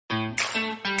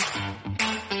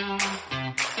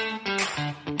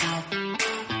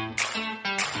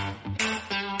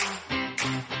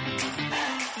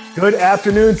Good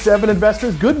afternoon, Seven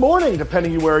investors. Good morning,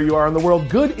 depending on where you are in the world.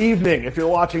 Good evening if you're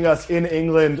watching us in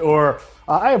England, or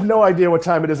I have no idea what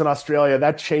time it is in Australia.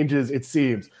 That changes, it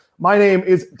seems. My name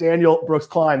is Daniel Brooks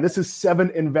Klein. This is Seven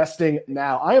Investing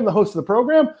Now. I am the host of the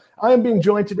program. I am being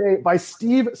joined today by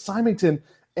Steve Symington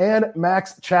and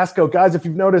Max Chasko. Guys, if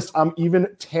you've noticed, I'm even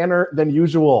tanner than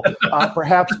usual,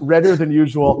 perhaps redder than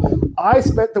usual. I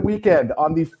spent the weekend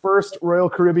on the first Royal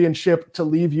Caribbean ship to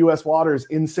leave U.S. waters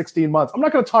in 16 months. I'm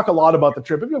not going to talk a lot about the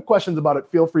trip. If you have questions about it,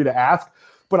 feel free to ask.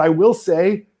 But I will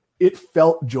say it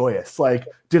felt joyous. Like,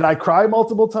 did I cry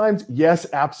multiple times? Yes,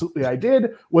 absolutely I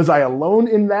did. Was I alone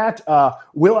in that?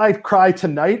 Will I cry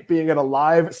tonight being at a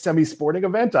live semi-sporting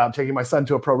event? I'm taking my son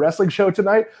to a pro wrestling show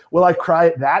tonight. Will I cry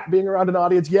at that being around an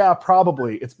audience? Yeah,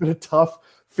 probably. It's been a tough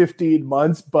 15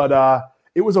 months, but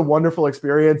it was a wonderful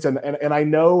experience. And I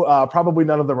know probably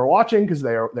none of them are watching because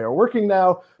they are working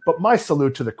now, but my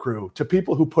salute to the crew, to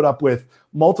people who put up with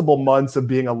multiple months of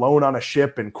being alone on a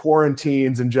ship and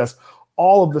quarantines and just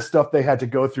all of the stuff they had to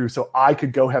go through so I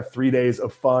could go have 3 days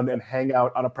of fun and hang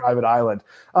out on a private island.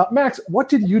 Max, what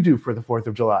did you do for the 4th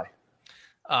of July?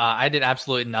 I did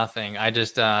absolutely nothing. I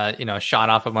just, shot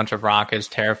off a bunch of rockets,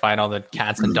 terrified all the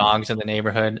cats and dogs in the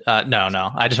neighborhood.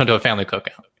 No. I just went to a family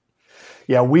cookout.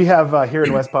 Yeah, we have here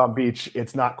in West Palm Beach,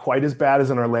 it's not quite as bad as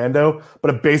in Orlando,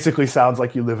 but it basically sounds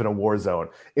like you live in a war zone.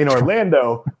 In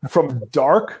Orlando, from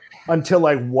dark until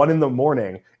like 1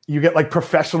 a.m, you get like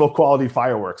professional quality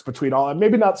fireworks between all, and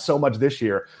maybe not so much this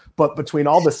year, but between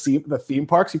all the theme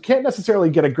parks. You can't necessarily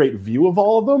get a great view of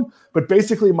all of them, but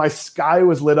basically my sky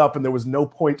was lit up and there was no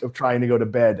point of trying to go to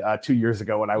bed 2 years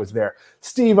ago when I was there.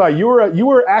 Steve, you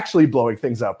were actually blowing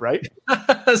things up, right?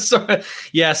 So,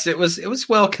 yes, it was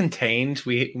well contained.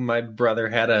 My brother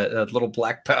had a little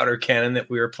black powder cannon that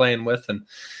we were playing with,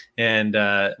 and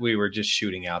we were just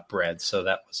shooting out bread, so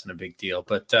that wasn't a big deal.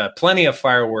 But plenty of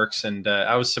fireworks, and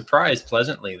I was surprised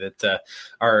pleasantly that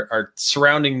our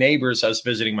surrounding neighbors. I was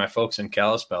visiting my folks in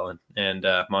Kalispell and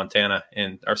Montana,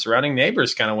 and our surrounding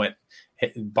neighbors kind of went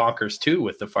bonkers too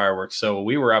with the fireworks. So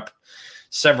we were up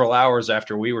several hours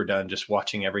after we were done, just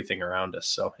watching everything around us.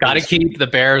 So got to keep the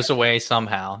bears away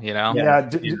somehow, Yeah.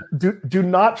 Do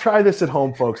not try this at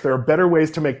home, folks. There are better ways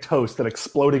to make toast than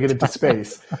exploding it into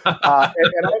space. And I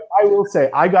will say,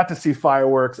 I got to see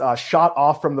fireworks shot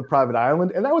off from the private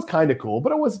island, and that was kind of cool,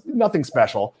 but it was nothing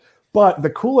special. But the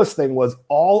coolest thing was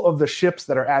all of the ships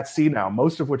that are at sea now,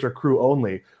 most of which are crew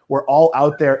only, were all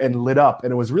out there and lit up.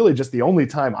 And it was really just the only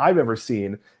time I've ever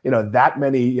seen, that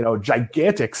many,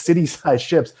 gigantic city-sized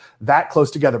ships that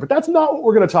close together. But that's not what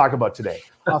we're going to talk about today.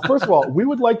 First of all, we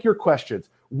would like your questions.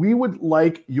 We would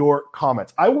like your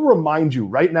comments. I will remind you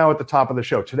right now at the top of the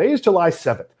show, today is July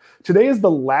 7th. Today is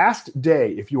the last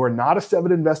day, if you are not a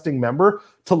Seven Investing member,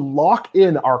 to lock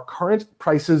in our current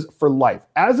prices for life.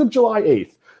 As of July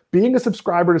 8th, being a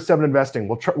subscriber to Seven Investing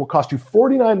will cost you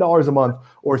 $49 a month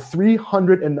or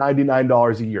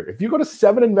 $399 a year. If you go to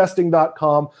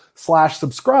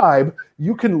seveninvesting.com/subscribe,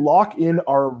 you can lock in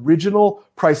our original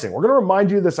pricing. We're going to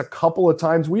remind you this a couple of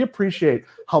times. We appreciate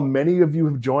how many of you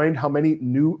have joined, how many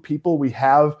new people we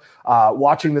have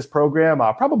watching this program,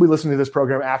 probably listening to this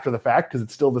program after the fact because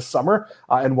it's still the summer.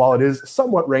 And while it is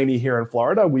somewhat rainy here in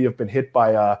Florida, we have been hit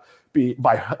by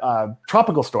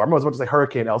tropical storm. I was about to say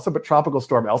Hurricane Elsa, but Tropical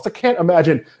Storm Elsa. Can't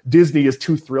imagine Disney is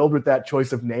too thrilled with that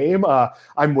choice of name.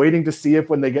 I'm waiting to see if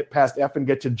when they get past F and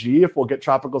get to G, if we'll get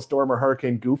Tropical Storm or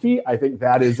Hurricane Goofy. I think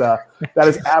that is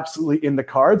absolutely in the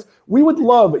cards. We would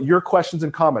love your questions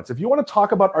and comments. If you want to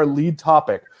talk about our lead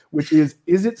topic, which is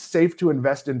it safe to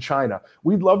invest in China?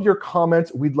 We'd love your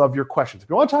comments. We'd love your questions. If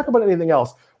you want to talk about anything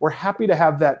else, we're happy to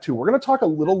have that too. We're going to talk a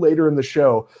little later in the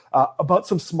show about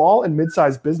some small and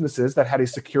mid-sized businesses that had a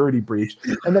security breach.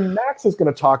 And then Max is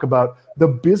going to talk about the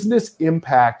business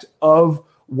impact of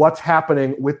what's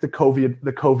happening with the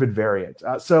COVID variant.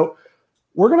 So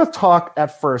we're going to talk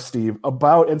at first, Steve,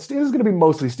 about, and Steve is going to be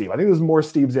mostly Steve. I think there's more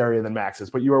Steve's area than Max's,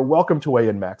 but you are welcome to weigh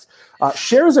in, Max.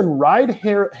 Shares in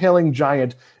ride-hailing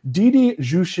giant Didi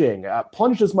Chuxing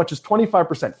plunged as much as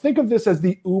 25%. Think of this as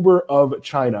the Uber of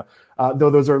China, though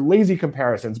those are lazy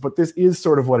comparisons, but this is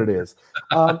sort of what it is.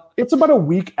 It's about a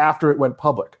week after it went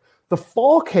public. The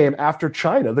fall came after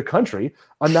China, the country,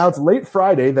 announced late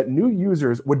Friday that new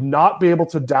users would not be able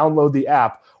to download the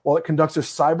app while it conducts a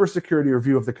cybersecurity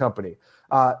review of the company.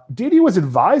 Didi was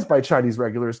advised by Chinese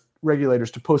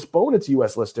regulators to postpone its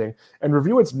U.S. listing and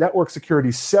review its network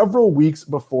security several weeks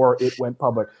before it went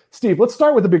public. Steve, let's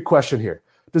start with the big question here.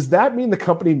 Does that mean the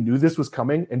company knew this was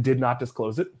coming and did not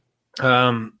disclose it?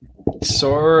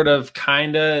 Sort of,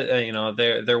 kind of.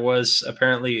 There was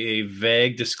apparently a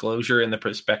vague disclosure in the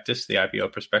prospectus, the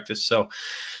IPO prospectus. So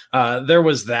there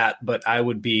was that, but I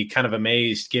would be kind of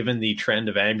amazed, given the trend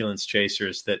of ambulance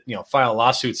chasers that file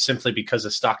lawsuits simply because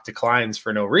the stock declines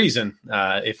for no reason.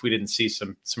 If we didn't see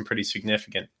some pretty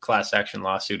significant class action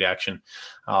lawsuit action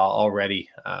already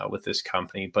with this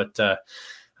company, but.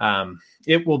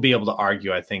 It will be able to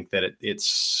argue, I think, that it's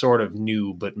sort of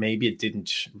new, but maybe it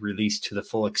didn't release to the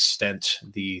full extent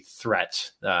the threat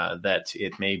that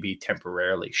it may be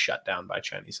temporarily shut down by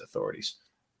Chinese authorities.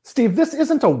 Steve, this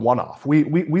isn't a one-off.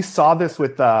 We saw this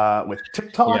with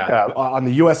TikTok on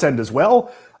the U.S. end as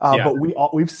well,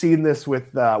 but we've seen this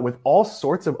with all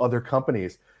sorts of other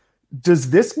companies.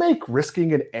 Does this make risking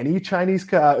in any Chinese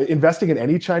investing in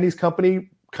any Chinese company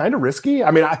kind of risky?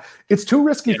 I mean, it's too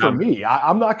risky for me.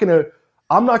 I'm not going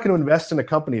to invest in a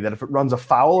company that, if it runs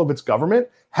afoul of its government,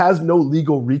 has no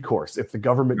legal recourse if the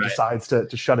government decides to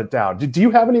shut it down. Do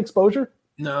you have any exposure?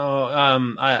 No,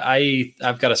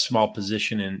 I've got a small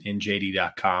position in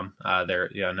JD.com. They're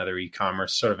another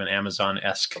e-commerce, sort of an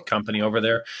Amazon-esque company over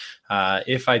there.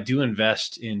 If I do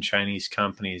invest in Chinese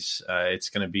companies, it's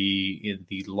going to be in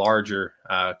the larger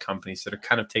companies that are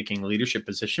kind of taking leadership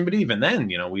position. But even then,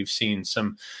 we've seen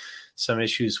some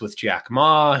issues with Jack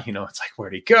Ma. It's like,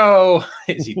 where'd he go?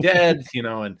 Is he dead?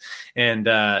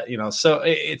 So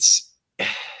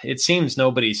it seems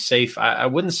nobody's safe. I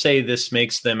wouldn't say this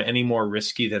makes them any more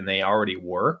risky than they already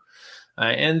were.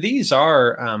 And these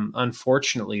are,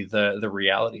 unfortunately, the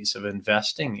realities of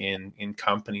investing in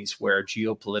companies where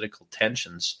geopolitical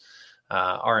tensions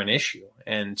are an issue.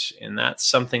 And that's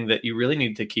something that you really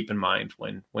need to keep in mind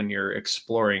when you're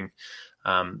exploring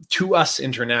to us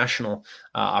international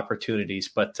opportunities,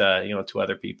 but to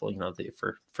other people,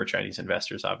 for Chinese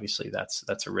investors, obviously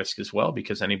that's a risk as well,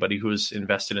 because anybody who's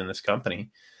invested in this company,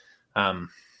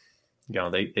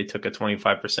 they took a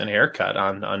 25% haircut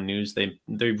on news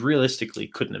they realistically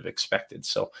couldn't have expected.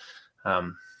 So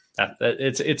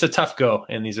it's a tough go,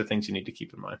 and these are things you need to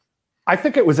keep in mind. I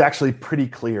think it was actually pretty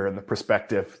clear in the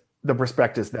prospectus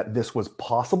that this was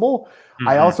possible. Mm-hmm.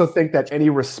 I also think that any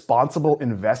responsible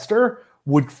investor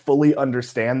would fully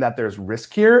understand that there's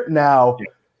risk here. Now,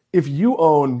 if you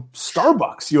own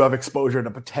Starbucks, you have exposure to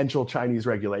potential Chinese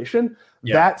regulation.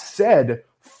 Yeah. That said,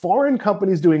 foreign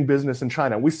companies doing business in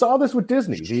China, we saw this with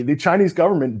Disney. The Chinese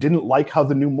government didn't like how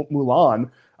the new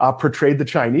Mulan portrayed the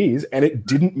Chinese, and it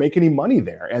didn't make any money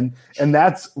there. And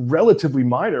that's relatively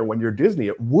minor when you're Disney.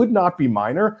 It would not be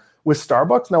minor with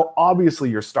Starbucks. Now, obviously,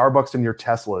 your Starbucks and your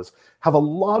Teslas have a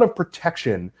lot of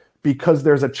protection because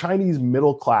there's a Chinese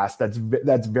middle class that's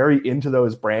very into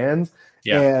those brands.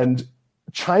 Yeah. And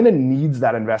China needs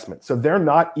that investment. So they're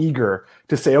not eager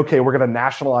to say, okay, we're going to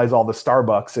nationalize all the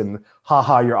Starbucks and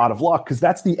haha, you're out of luck, because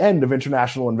that's the end of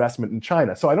international investment in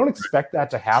China. So I don't expect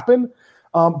that to happen.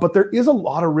 But there is a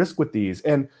lot of risk with these.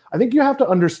 And I think you have to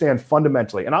understand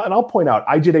fundamentally, and I'll point out,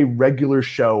 I did a regular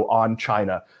show on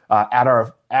China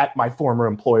at my former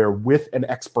employer with an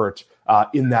expert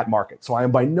in that market. So I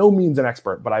am by no means an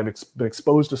expert, but I've been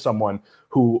exposed to someone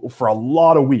who, for a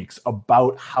lot of weeks,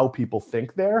 about how people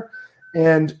think there.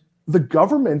 And the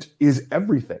government is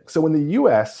everything. So in the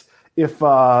US, if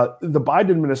the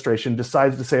Biden administration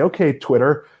decides to say, okay,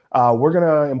 Twitter, we're going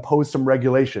to impose some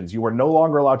regulations. You are no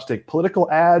longer allowed to take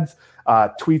political ads.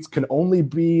 Tweets can only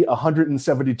be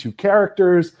 172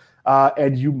 characters.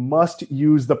 And you must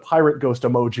use the pirate ghost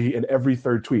emoji in every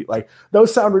third tweet. Like,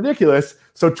 those sound ridiculous.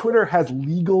 So Twitter has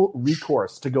legal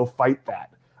recourse to go fight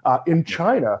that. In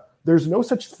China, there's no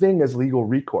such thing as legal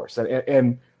recourse.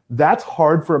 And that's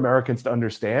hard for Americans to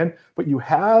understand. But you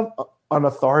have an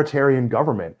authoritarian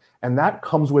government, and that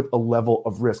comes with a level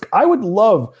of risk. I would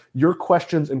love your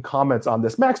questions and comments on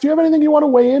this. Max, do you have anything you want to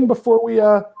weigh in before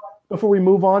we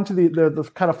move on to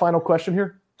the kind of final question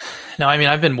here? No, I mean,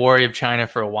 I've been worried of China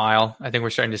for a while. I think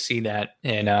we're starting to see that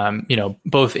in,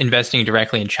 both investing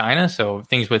directly in China, so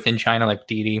things within China like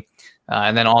Didi,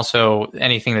 and then also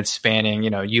anything that's spanning,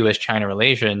 U.S.-China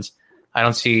relations. I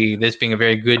don't see this being a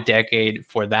very good decade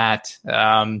for that.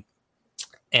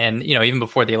 And, even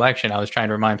before the election, I was trying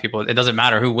to remind people, it doesn't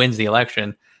matter who wins the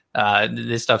election.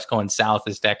 This stuff's going south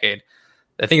this decade.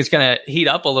 I think it's going to heat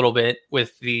up a little bit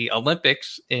with the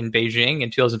Olympics in Beijing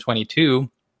in 2022.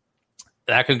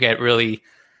 That could get really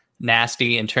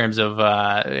nasty in terms of,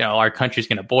 our country's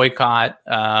going to boycott.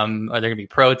 Are there going to be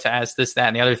protests, this, that,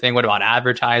 and the other thing? What about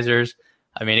advertisers?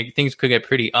 I mean, things could get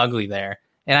pretty ugly there.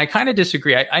 And I kind of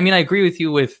disagree. I agree with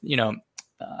you with,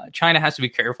 China has to be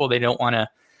careful. They don't want to,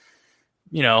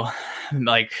 they don't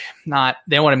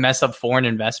want to mess up foreign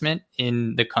investment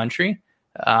in the country.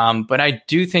 But I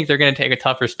do think they're going to take a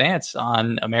tougher stance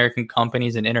on American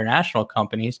companies and international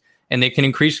companies. And they can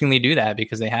increasingly do that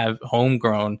because they have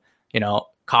homegrown,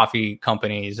 coffee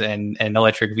companies and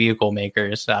electric vehicle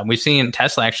makers. We've seen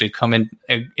Tesla actually come in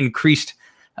increased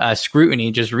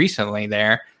scrutiny just recently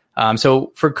there.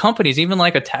 So for companies, even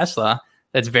like a Tesla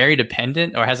that's very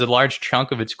dependent or has a large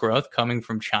chunk of its growth coming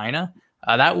from China,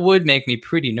 that would make me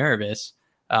pretty nervous.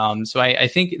 So I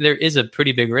think there is a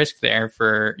pretty big risk there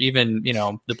for even,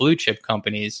 the blue chip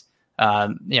companies,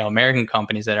 American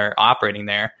companies that are operating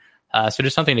there. So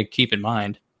just something to keep in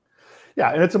mind.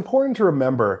 Yeah, and it's important to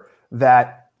remember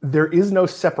that there is no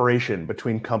separation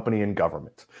between company and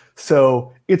government.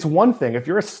 So it's one thing, if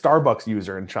you're a Starbucks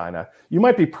user in China, you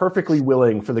might be perfectly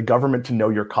willing for the government to know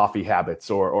your coffee habits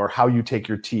or how you take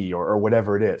your tea or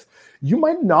whatever it is. You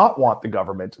might not want the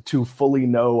government to fully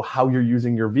know how you're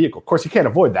using your vehicle. Of course, you can't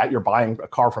avoid that. You're buying a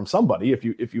car from somebody if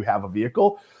you have a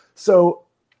vehicle. So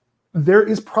there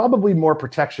is probably more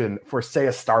protection for, say,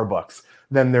 a Starbucks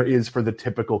than there is for the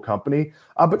typical company.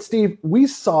 But Steve, we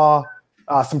saw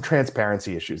some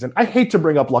transparency issues. And I hate to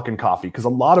bring up Luckin Coffee because a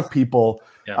lot of people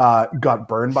got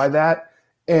burned by that.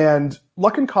 And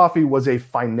Luckin Coffee was a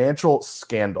financial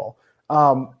scandal.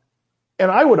 And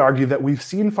I would argue that we've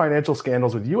seen financial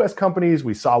scandals with U.S. companies.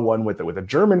 We saw one with a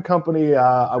German company,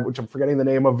 which I'm forgetting the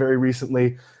name of very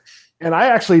recently. And I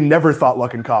actually never thought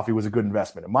Luckin Coffee was a good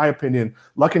investment. In my opinion,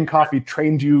 Luckin Coffee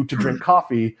trained you to drink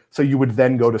coffee so you would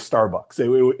then go to Starbucks.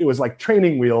 It was like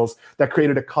training wheels that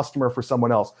created a customer for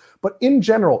someone else. But in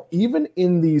general, even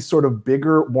in these sort of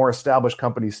bigger, more established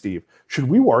companies, Steve, should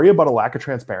we worry about a lack of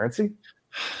transparency?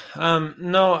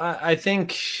 No, I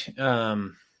think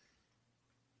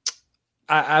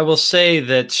I will say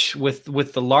that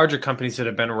with the larger companies that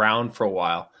have been around for a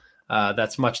while,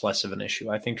 that's much less of an issue.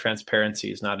 I think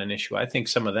transparency is not an issue. I think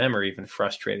some of them are even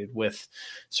frustrated with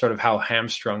sort of how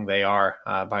hamstrung they are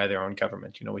by their own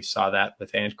government. We saw that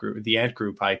with Ant Group, the Ant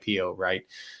Group IPO, right?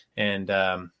 And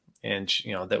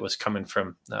that was coming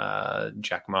from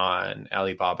Jack Ma and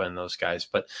Alibaba and those guys.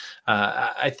 But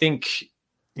I think,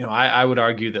 I would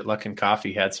argue that Luckin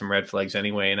Coffee had some red flags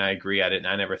anyway, and I agree. I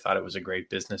I never thought it was a great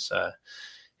business.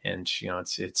 And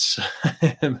it's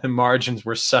margins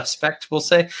were suspect, we'll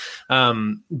say,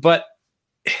 but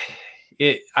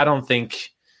I don't think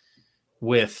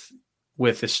with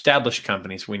established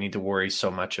companies we need to worry so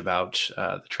much about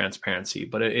the transparency.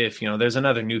 But if there's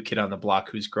another new kid on the block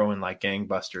who's growing like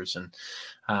gangbusters, and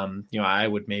I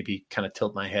would maybe kind of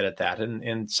tilt my head at that.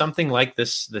 And something like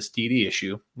this DD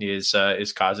issue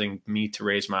is causing me to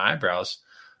raise my eyebrows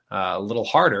a little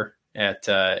harder at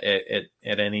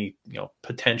any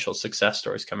potential success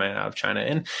stories coming out of China.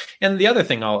 And the other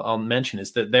thing I'll mention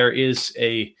is that there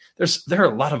are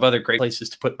a lot of other great places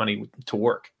to put money to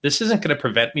work. This isn't going to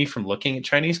prevent me from looking at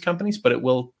Chinese companies, but it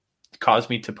will cause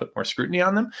me to put more scrutiny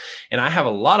on them. And I have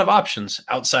a lot of options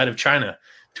outside of China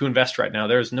to invest right now.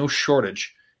 There's no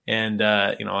shortage, and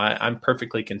I'm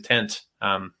perfectly content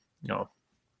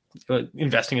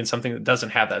investing in something that doesn't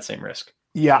have that same risk.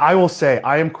 Yeah, I will say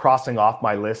I am crossing off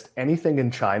my list anything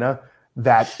in China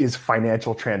that is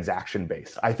financial transaction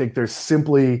based. I think there's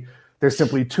simply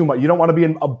too much. You don't want to be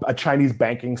in a Chinese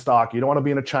banking stock. You don't want to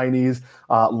be in a Chinese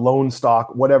loan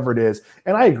stock, whatever it is.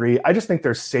 And I agree. I just think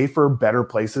there's safer, better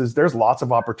places. There's lots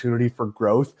of opportunity for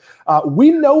growth.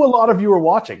 We know a lot of you are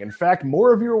watching. In fact,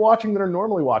 more of you are watching than are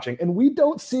normally watching. And we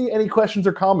don't see any questions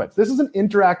or comments. This is an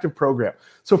interactive program.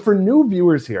 So for new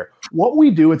viewers here, what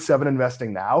we do at 7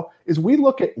 Investing Now is we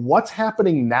look at what's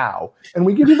happening now, and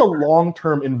we give you the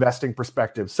long-term investing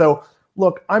perspective. So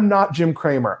look, I'm not Jim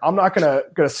Cramer. I'm not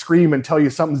gonna scream and tell you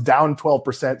something's down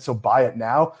 12%, so buy it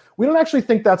now. We don't actually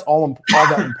think that's all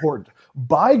that important.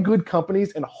 Buy good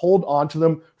companies and hold on to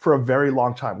them for a very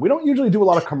long time. We don't usually do a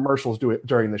lot of commercials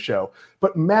during the show,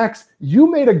 but Max,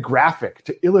 you made a graphic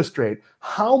to illustrate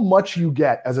how much you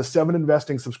get as a 7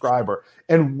 Investing subscriber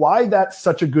and why that's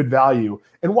such a good value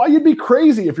and why you'd be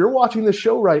crazy if you're watching this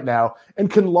show right now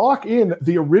and can lock in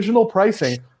the original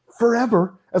pricing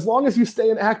forever, as long as you stay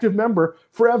an active member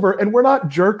forever. And we're not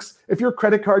jerks. If your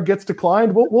credit card gets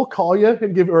declined, we'll call you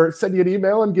and send you an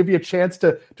email and give you a chance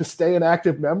to stay an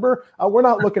active member. We're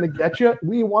not looking to get you.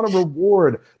 We want to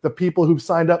reward the people who've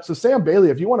signed up. So Sam Bailey,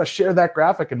 if you want to share that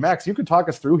graphic, and Max, you can talk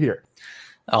us through here.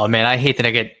 Oh man, I hate that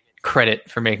I get credit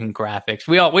for making graphics.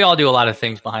 We all do a lot of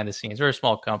things behind the scenes. We're a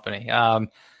small company.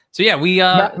 So yeah, we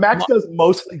Max does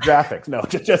mostly graphics. No,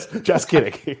 just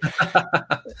kidding.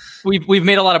 We've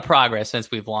made a lot of progress since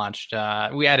we've launched.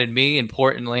 We added me,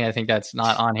 importantly. I think that's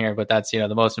not on here, but that's the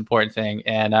most important thing.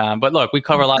 And but look, we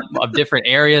cover a lot of different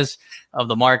areas of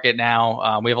the market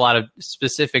now. We have a lot of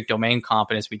specific domain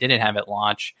competence we didn't have at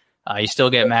launch. You still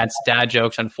get Matt's dad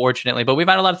jokes, unfortunately, but we've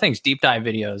had a lot of things. Deep dive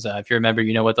videos. If you're a member,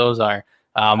 you know what those are.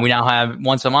 We now have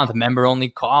once a month member-only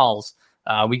calls.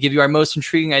 We give you our most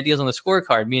intriguing ideas on the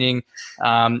scorecard, meaning,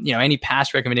 any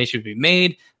past recommendations we've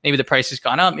made. Maybe the price has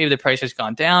gone up. Maybe the price has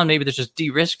gone down. Maybe they're just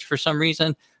de-risked for some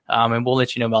reason. And we'll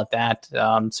let you know about that.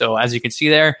 So as you can see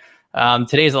there,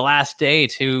 today is the last day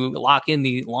to lock in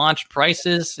the launch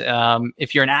prices.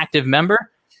 If you're an active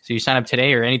member, so you sign up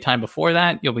today or anytime before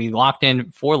that, you'll be locked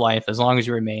in for life as long as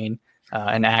you remain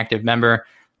an active member.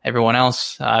 Everyone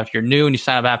else, if you're new and you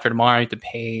sign up after tomorrow, you have to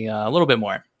pay a little bit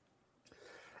more.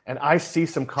 And I see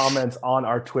some comments on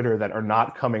our Twitter that are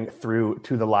not coming through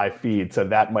to the live feed, so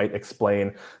that might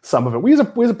explain some of it. We use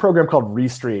a program called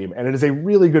Restream, and it is a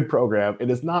really good program. It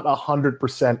is not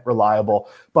 100% reliable,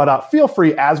 but feel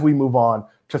free as we move on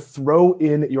to throw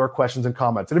in your questions and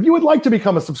comments. And if you would like to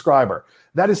become a subscriber,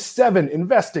 that is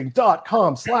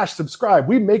 7investing.com/subscribe.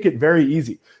 We make it very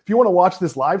easy. If you want to watch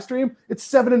this live stream, it's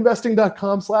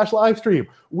 7investing.com/livestream.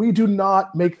 We do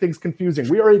not make things confusing.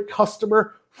 We are a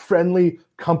customer-friendly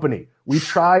company. We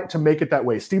try to make it that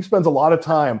way. Steve spends a lot of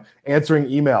time answering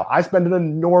email. I spend an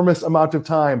enormous amount of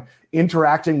time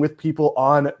interacting with people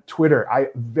on Twitter. I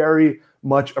very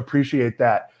much appreciate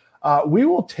that. We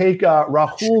will take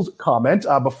Rahul's comment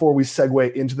before we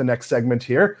segue into the next segment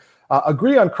here.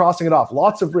 Agree on crossing it off.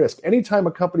 Lots of risk. Anytime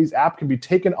a company's app can be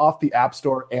taken off the App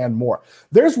Store and more.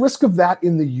 There's risk of that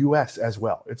in the US as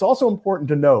well. It's also important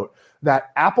to note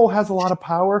that Apple has a lot of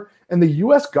power and the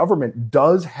US government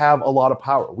does have a lot of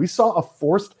power. We saw a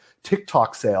forced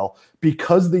TikTok sale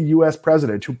because the US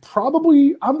president, who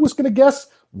probably, I'm just going to guess,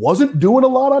 wasn't doing a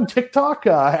lot on TikTok.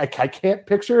 I can't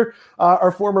picture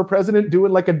our former president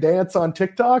doing like a dance on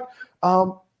TikTok.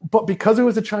 But because it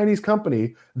was a Chinese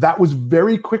company, that was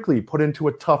very quickly put into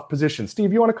a tough position.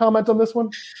 Steve, you want to comment on this one?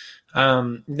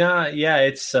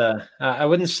 It's I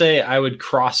wouldn't say I would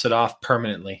cross it off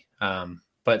permanently.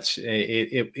 But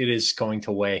it is going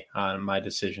to weigh on my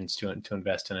decisions to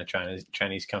invest in a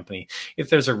Chinese company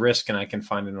if there's a risk and I can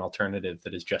find an alternative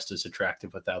that is just as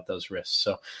attractive without those risks.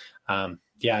 So, I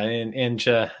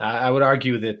would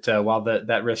argue that while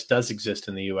that risk does exist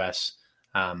in the U.S.,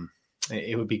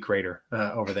 it would be greater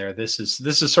over there. This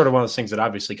is sort of one of those things that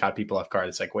obviously caught people off guard.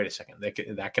 It's like, wait a second,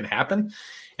 that can happen,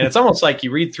 and it's almost like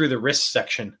you read through the risk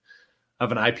section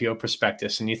of an IPO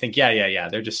prospectus and you think, yeah,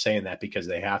 they're just saying that because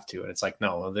they have to. And it's like,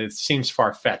 no, it seems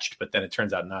far-fetched, but then it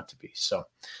turns out not to be. So,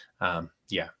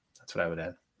 that's what I would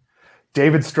add.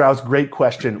 David Strauss, great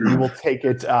question. We will take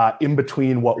it in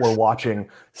between what we're watching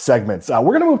segments. We're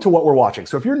going to move to what we're watching.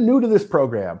 So if you're new to this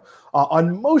program,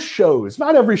 on most shows,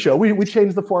 not every show, we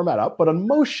change the format up, but on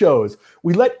most shows,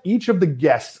 we let each of the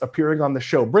guests appearing on the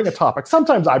show bring a topic.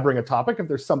 Sometimes I bring a topic if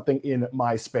there's something in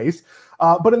my space.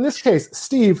 But in this case,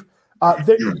 Steve,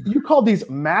 you called these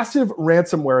massive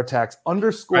ransomware attacks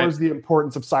underscores the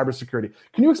importance of cybersecurity.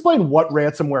 Can you explain what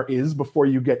ransomware is before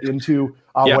you get into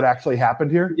what actually happened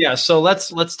here? Yeah. So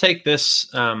let's take this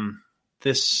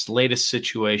this latest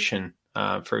situation.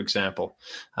 For example,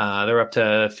 there were up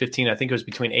to 15, I think it was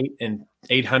between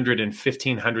 800 and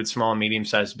 1,500 small and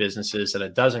medium-sized businesses in a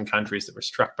dozen countries that were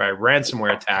struck by a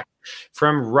ransomware attack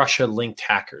from Russia-linked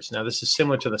hackers. Now, this is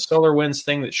similar to the SolarWinds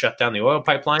thing that shut down the oil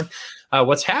pipeline.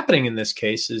 What's happening in this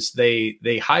case is they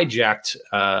hijacked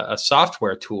a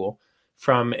software tool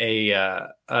from an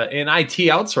IT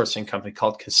outsourcing company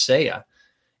called Kaseya.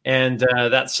 And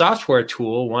that software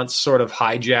tool, once sort of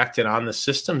hijacked it on the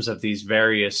systems of these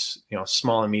various,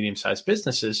 small and medium-sized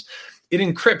businesses, it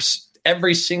encrypts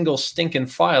every single stinking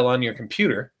file on your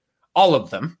computer, all of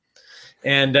them,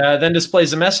 and then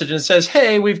displays a message and says,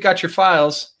 "Hey, we've got your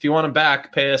files. If you want them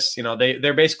back, pay us."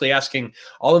 They're basically asking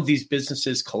all of these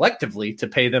businesses collectively to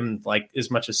pay them like as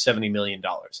much as $70 million,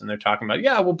 and they're talking about,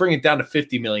 "Yeah, we'll bring it down to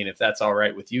 $50 million if that's all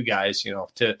right with you guys,"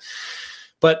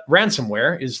 But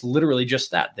ransomware is literally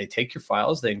just that. They take your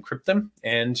files, they encrypt them,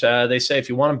 and they say, if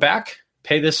you want them back,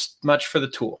 pay this much for the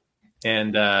tool.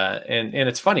 And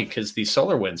it's funny because the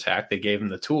SolarWinds hack, they gave them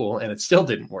the tool and it still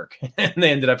didn't work. And they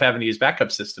ended up having to use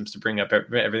backup systems to bring up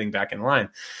everything back in line.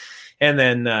 And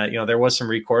then, there was some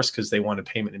recourse because they wanted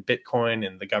payment in Bitcoin,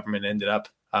 and the government ended up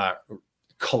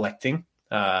collecting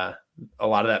a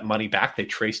lot of that money back. They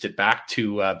traced it back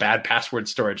to bad password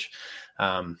storage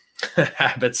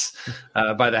habits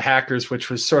by the hackers, which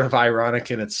was sort of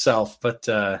ironic in itself. But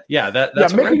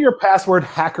that's making your password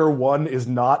HackerOne is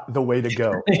not the way to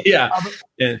go.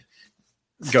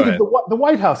 Go ahead. The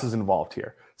White House is involved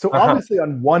here. So obviously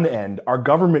on one end, our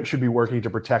government should be working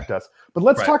to protect us. But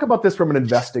let's talk about this from an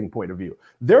investing point of view.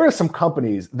 There are some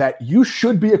companies that you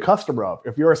should be a customer of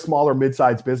if you're a small or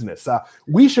mid-sized business.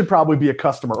 We should probably be a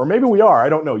customer, or maybe we are. I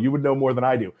don't know. You would know more than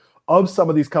I do. of some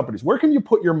of these companies? Where can you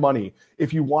put your money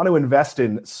if you want to invest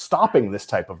in stopping this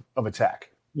type of attack?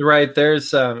 Right.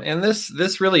 There's and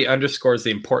this really underscores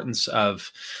the importance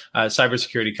of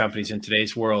cybersecurity companies in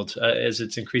today's world as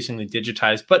it's increasingly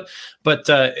digitized. But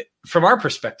from our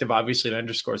perspective, obviously, it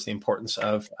underscores the importance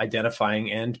of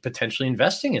identifying and potentially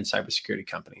investing in cybersecurity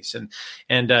companies.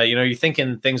 And you think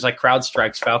in things like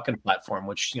CrowdStrike's Falcon platform,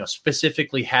 which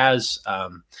specifically has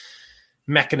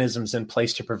mechanisms in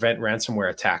place to prevent ransomware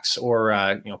attacks, or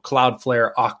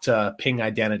Cloudflare, Okta, Ping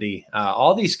Identity,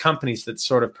 all these companies that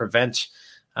sort of prevent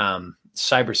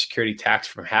cybersecurity attacks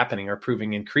from happening are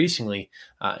proving increasingly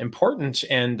important.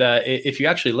 And if you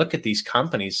actually look at these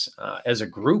companies as a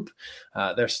group,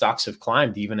 their stocks have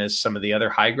climbed, even as some of the other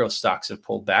high growth stocks have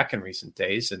pulled back in recent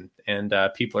days. And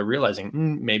people are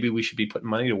realizing maybe we should be putting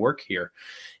money to work here.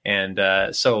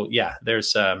 And so, yeah,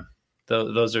 there's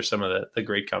those are some of the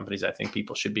great companies I think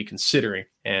people should be considering.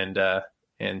 And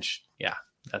yeah,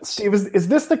 that's Steve. Is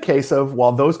this the case of,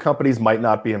 while those companies might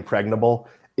not be impregnable,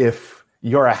 if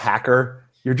you're a hacker,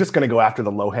 you're just going to go after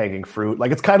the low-hanging fruit?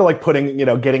 Like, it's kind of like getting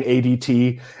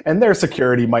ADT, and their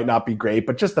security might not be great,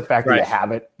 but just the fact that you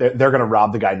have it, they're going to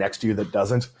rob the guy next to you that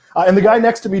doesn't. And the guy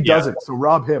next to me doesn't, so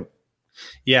rob him.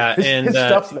 Yeah,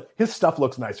 his stuff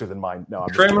looks nicer than mine. No,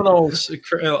 criminals.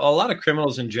 A lot of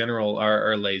criminals in general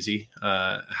are lazy.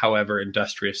 However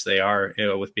industrious they are,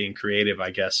 with being creative,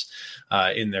 I guess,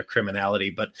 in their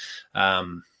criminality. But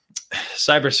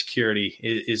cybersecurity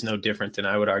is no different, and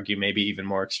I would argue maybe even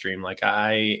more extreme. Like,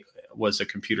 I was a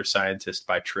computer scientist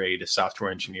by trade, a software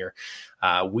engineer.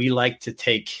 We like to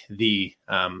take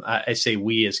I say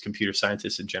we as computer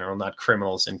scientists in general, not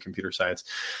criminals in computer science,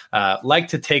 like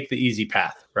to take the easy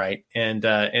path, right? And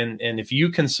if you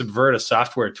can subvert a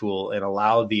software tool and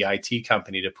allow the IT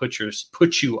company to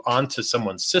put you onto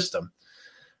someone's system,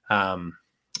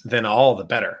 then all the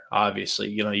better. Obviously,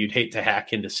 you'd hate to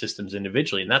hack into systems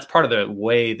individually. And that's part of the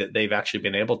way that they've actually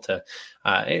been able to,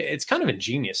 it's kind of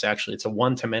ingenious, actually. It's a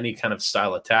one-to-many kind of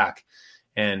style attack,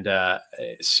 and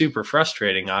super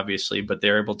frustrating, obviously, but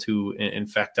they're able to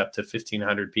infect up to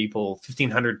 1,500 people,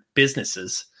 1,500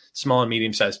 businesses, small and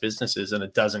medium-sized businesses in a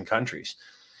dozen countries.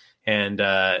 And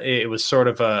it was sort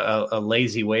of a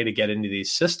lazy way to get into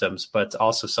these systems, but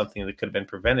also something that could have been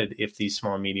prevented if these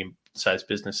small and medium-sized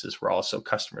businesses were also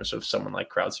customers of someone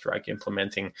like CrowdStrike,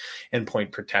 implementing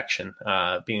endpoint protection,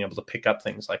 being able to pick up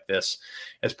things like this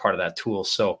as part of that tool.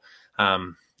 So,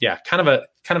 yeah, kind of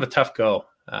a tough go.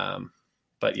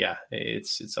 But yeah,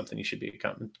 it's something you should be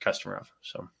a customer of.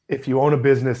 So if you own a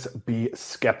business, be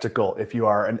skeptical. If you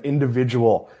are an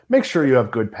individual, make sure you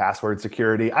have good password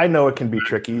security. I know it can be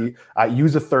tricky.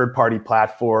 Use a third-party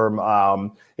platform.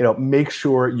 Make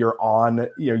sure you're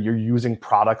using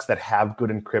products that have good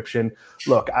encryption.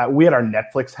 Look, we had our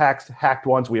Netflix hacked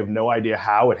once. We have no idea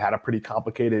how. It had a pretty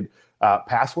complicated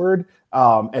password,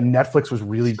 and Netflix was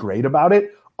really great about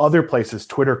it. Other places,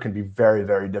 Twitter can be very,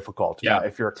 very difficult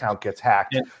if your account gets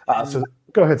hacked. So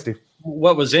go ahead, Steve.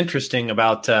 What was interesting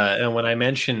about when I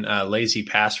mentioned lazy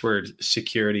password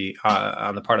security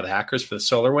on the part of the hackers for the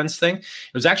SolarWinds thing,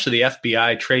 it was actually the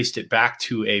FBI traced it back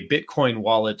to a Bitcoin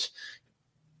wallet,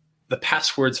 the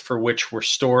passwords for which were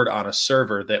stored on a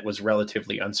server that was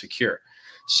relatively unsecure.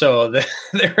 So they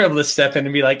were able to step in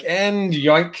and be like, and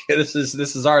yoink, this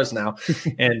is ours now.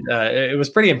 And it was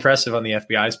pretty impressive on the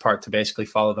FBI's part to basically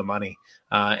follow the money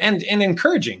and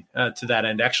encouraging to that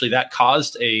end. Actually, that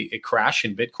caused a crash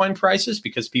in Bitcoin prices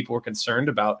because people were concerned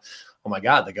about, oh my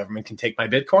God, the government can take my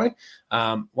Bitcoin.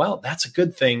 Well, that's a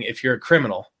good thing if you're a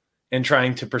criminal and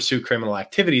trying to pursue criminal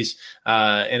activities.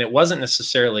 And it wasn't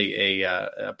necessarily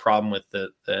a problem with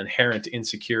the inherent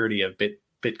insecurity of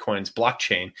Bitcoin's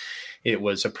blockchain. It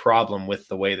was a problem with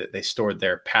the way that they stored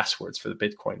their passwords for the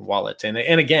Bitcoin wallet. And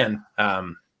again,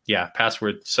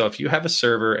 password. So if you have a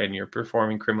server and you're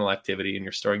performing criminal activity and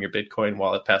you're storing your Bitcoin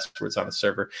wallet passwords on a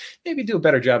server, maybe do a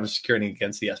better job of securing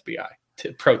against the FBI.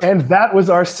 And that was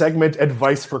our segment,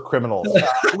 Advice for Criminals.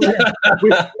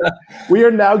 We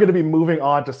are now going to be moving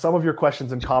on to some of your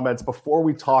questions and comments before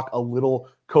we talk a little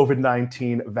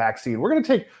COVID-19 vaccine. We're going to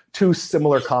take two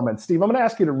similar comments. Steve, I'm going to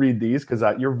ask you to read these because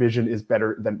your vision is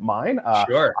better than mine.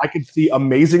 Sure. I could see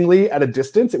amazingly at a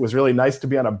distance. It was really nice to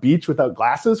be on a beach without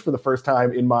glasses for the first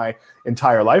time in my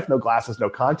entire life. No glasses, no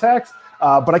contacts.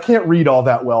 But I can't read all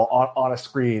that well on a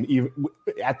screen even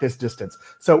at this distance.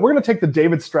 So we're going to take the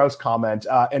David Strauss comment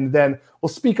and then we'll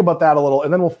speak about that a little,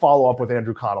 and then we'll follow up with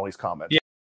Andrew Connolly's comment.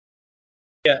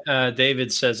 Yeah,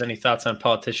 David says, any thoughts on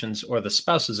politicians or the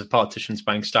spouses of politicians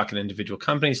buying stock in individual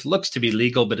companies? Looks to be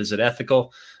legal, but is it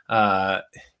ethical?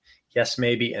 yes,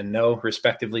 maybe, and no,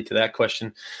 respectively to that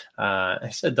question. I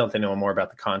said, don't they know more about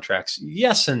the contracts?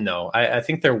 Yes and no. I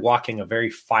think they're walking a very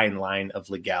fine line of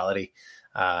legality.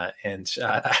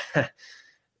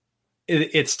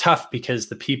 It's tough because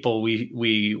the people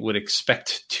we would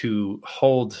expect to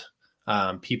hold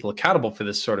people accountable for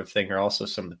this sort of thing are also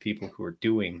some of the people who are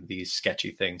doing these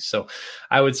sketchy things. So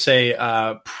I would say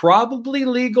probably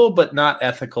legal, but not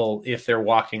ethical if they're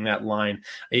walking that line.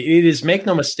 It is, make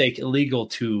no mistake, illegal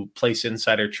to place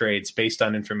insider trades based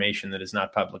on information that is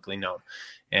not publicly known.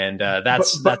 And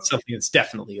that's something that's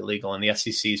definitely illegal. And the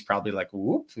SEC is probably like,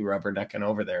 whoop, we rubbernecking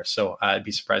over there. So I'd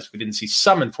be surprised if we didn't see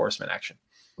some enforcement action.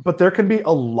 But there can be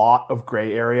a lot of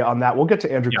gray area on that. We'll get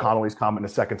to Andrew Connolly's comment in a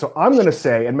second. So I'm going to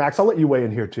say, and Max, I'll let you weigh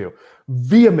in here too,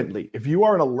 vehemently, if you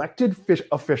are an elected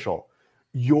official,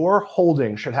 your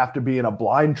holding should have to be in a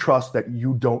blind trust that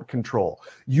you don't control.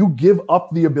 You give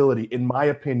up the ability, in my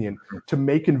opinion, to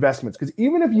make investments. Because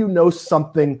even if you know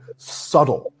something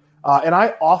subtle, and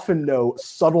I often know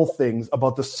subtle things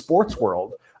about the sports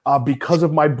world because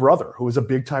of my brother, who is a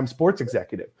big-time sports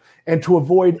executive. And to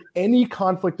avoid any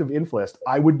conflict of interest,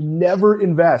 I would never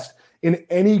invest in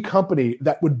any company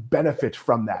that would benefit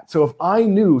from that. So if I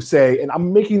knew, say, and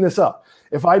I'm making this up,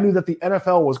 if I knew that the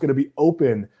NFL was going to be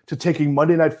open to taking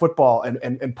Monday Night Football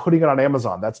and putting it on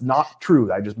Amazon, that's not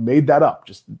true. I just made that up.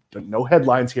 Just no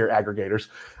headlines here, aggregators.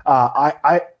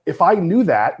 If I knew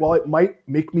that, well, it might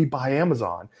make me buy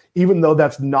Amazon, even though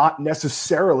that's not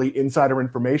necessarily insider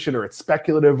information or it's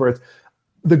speculative or it's.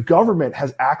 The government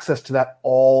has access to that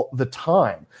all the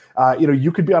time.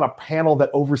 You could be on a panel that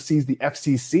oversees the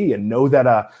FCC and know that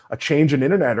a change in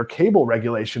internet or cable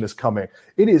regulation is coming.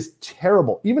 It is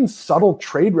terrible. Even subtle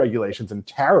trade regulations and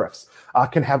tariffs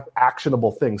can have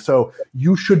actionable things. So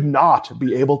you should not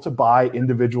be able to buy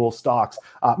individual stocks.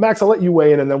 Max, I'll let you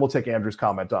weigh in, and then we'll take Andrew's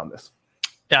comment on this.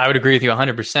 Yeah, I would agree with you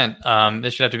 100%.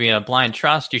 This should have to be in a blind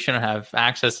trust. You shouldn't have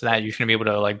access to that. You shouldn't be able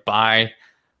to buy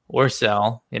or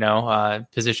sell,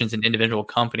 positions in individual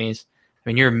companies. I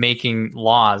mean, you're making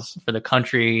laws for the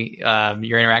country.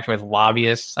 You're interacting with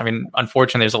lobbyists. I mean,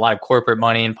 unfortunately, there's a lot of corporate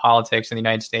money in politics in the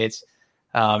United States.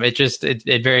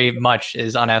 It very much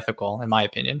is unethical, in my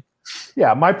opinion.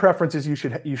 Yeah, my preference is you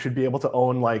should be able to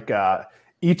own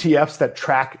ETFs that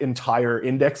track entire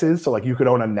indexes. So you could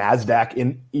own a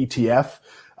NASDAQ ETF.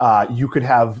 You could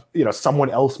have someone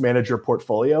else manage your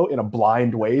portfolio in a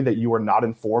blind way that you are not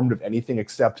informed of anything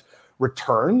except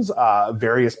returns.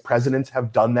 Various presidents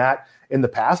have done that in the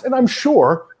past, and I'm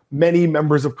sure many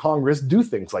members of Congress do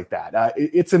things like that.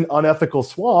 It's an unethical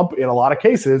swamp in a lot of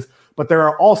cases, but there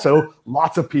are also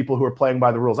lots of people who are playing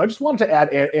by the rules. I just wanted to add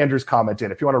Andrew's comment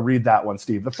in, if you want to read that one,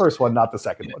 Steve. The first one, not the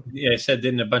second one. Yeah, I said,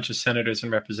 didn't a bunch of senators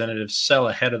and representatives sell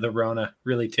ahead of the Rona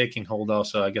really taking hold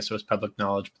also? I guess it was public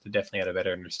knowledge, but they definitely had a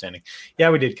better understanding. Yeah,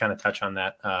 we did kind of touch on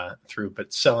that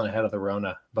but selling ahead of the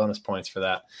Rona, bonus points for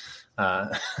that. Well,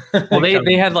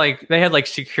 they had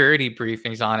security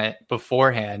briefings on it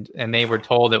beforehand, and they were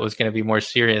told it was going to be more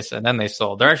serious, and then they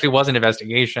sold. There actually was an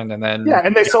investigation, and then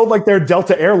and they sold their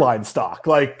Delta Airlines stock.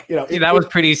 That was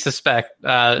pretty suspicious.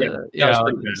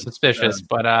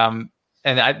 But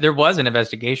there was an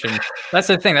investigation. That's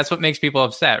the thing. That's what makes people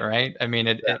upset, right? I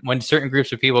mean, when certain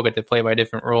groups of people get to play by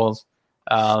different rules,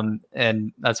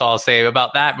 and that's all I'll say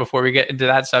about that before we get into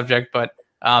that subject. But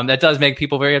that does make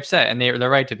people very upset, and they're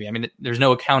right to be. I mean, there's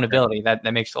no accountability. That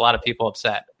makes a lot of people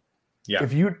upset. Yeah.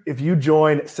 If you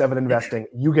join Seven Investing,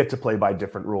 you get to play by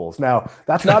different rules. Now,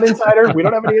 that's not insider. We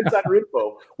don't have any insider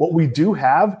info. What we do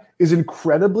have is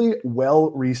incredibly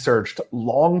well-researched,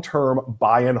 long-term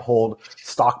buy and hold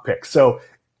stock picks. So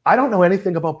I don't know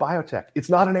anything about biotech. It's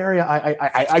not an area.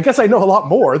 I guess I know a lot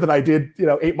more than I did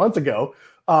 8 months ago.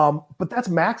 But that's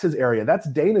Max's area. That's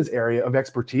Dana's area of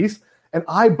expertise. And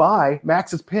I buy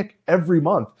Max's pick every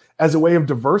month as a way of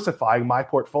diversifying my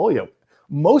portfolio.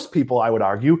 Most people, I would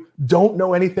argue, don't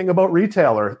know anything about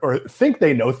retail or think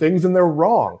they know things and they're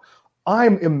wrong.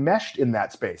 I'm enmeshed in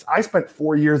that space. I spent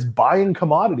 4 years buying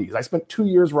commodities. I spent 2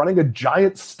 years running a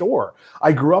giant store.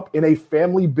 I grew up in a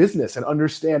family business and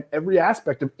understand every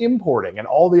aspect of importing and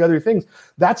all the other things.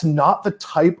 That's not the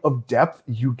type of depth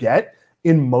you get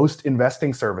in most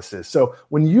investing services. So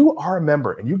when you are a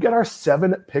member and you get our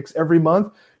 7 picks every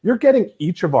month, you're getting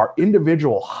each of our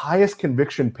individual highest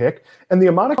conviction pick, and the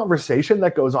amount of conversation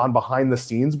that goes on behind the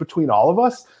scenes between all of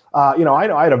us. I know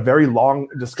I had a very long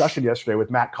discussion yesterday with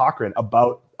Matt Cochran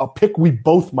about a pick we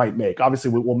both might make.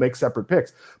 Obviously, we'll make separate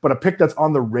picks, but a pick that's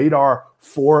on the radar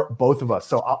for both of us.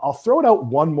 So I'll throw it out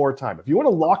one more time. If you want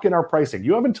to lock in our pricing,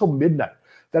 you have until midnight.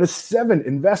 That is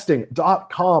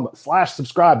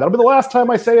 7investing.com/subscribe. That'll be the last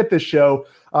time I say it this show.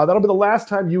 That'll be the last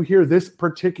time you hear this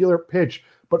particular pitch.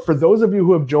 But for those of you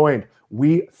who have joined,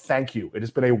 we thank you. It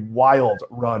has been a wild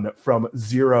run from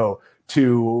 0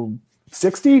 to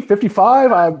 60,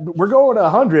 55. We're going to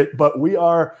 100, but we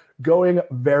are going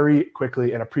very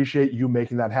quickly and appreciate you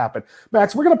making that happen.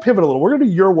 Max, we're going to pivot a little. We're going to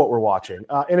do your what we're watching.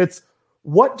 And it's,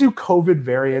 what do COVID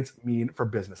variants mean for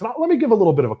business? And let me give a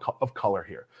little bit of color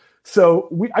here. So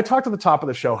I talked at the top of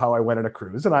the show how I went on a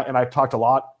cruise, and I've talked a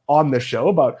lot on this show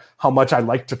about how much I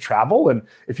like to travel. And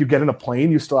if you get in a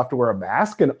plane, you still have to wear a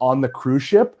mask. And on the cruise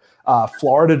ship,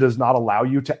 Florida does not allow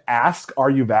you to ask, are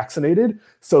you vaccinated?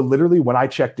 So literally when I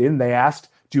checked in, they asked,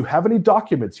 do you have any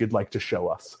documents you'd like to show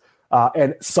us?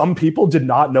 And some people did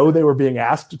not know they were being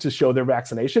asked to show their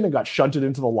vaccination and got shunted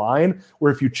into the line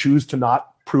where if you choose to not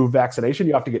prove vaccination,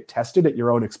 you have to get tested at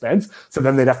your own expense. So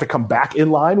then they'd have to come back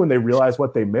in line when they realize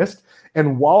what they missed.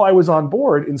 And while I was on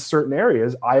board in certain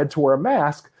areas, I had to wear a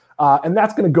mask. And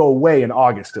that's going to go away in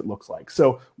August, it looks like.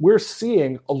 So we're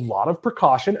seeing a lot of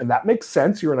precaution, and that makes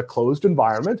sense. You're in a closed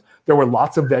environment. There were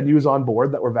lots of venues on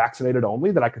board that were vaccinated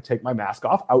only that I could take my mask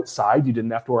off. Outside, you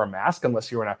didn't have to wear a mask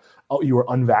unless you were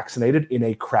unvaccinated in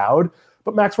a crowd.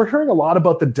 But Max, we're hearing a lot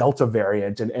about the Delta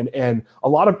variant and a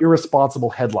lot of irresponsible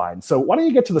headlines. So why don't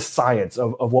you get to the science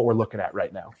of what we're looking at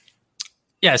right now?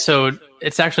 Yeah, so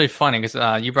it's actually funny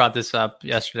because you brought this up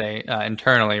yesterday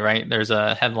internally, right? There's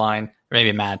a headline, or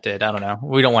maybe Matt did. I don't know.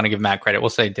 We don't want to give Matt credit. We'll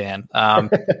say Dan.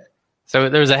 So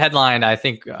there was a headline, I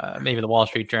think maybe the Wall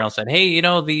Street Journal said, hey,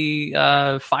 the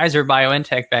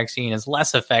Pfizer-BioNTech vaccine is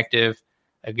less effective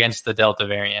against the Delta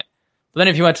variant. But then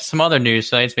if you went to some other news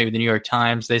sites, maybe the New York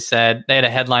Times, they had a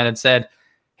headline that said,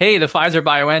 hey, the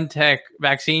Pfizer-BioNTech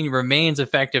vaccine remains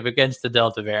effective against the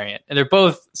Delta variant. And they're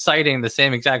both citing the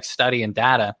same exact study and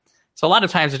data. So a lot of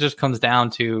times it just comes down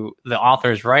to the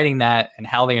authors writing that and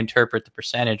how they interpret the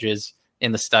percentages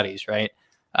in the studies, right?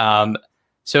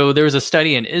 So there was a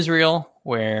study in Israel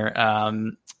where,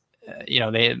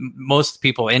 most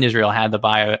people in Israel had the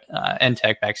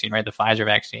BioNTech vaccine, right? The Pfizer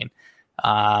vaccine.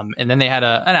 And then they had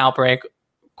an outbreak,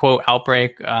 quote,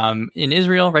 outbreak in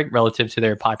Israel, right, relative to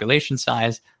their population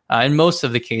size. And most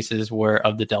of the cases were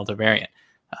of the Delta variant.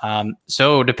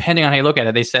 So depending on how you look at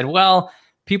it, they said, well,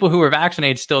 people who were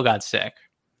vaccinated still got sick.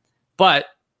 But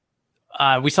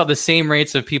we saw the same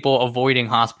rates of people avoiding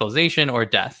hospitalization or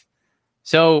death.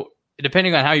 So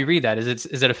depending on how you read that, is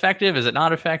it effective? Is it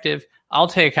not effective? I'll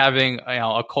take having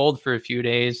a cold for a few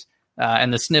days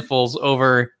and the sniffles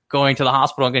over going to the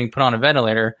hospital and getting put on a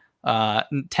ventilator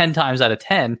 10 times out of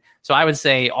 10. So I would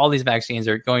say all these vaccines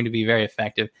are going to be very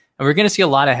effective. And we're going to see a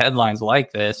lot of headlines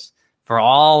like this for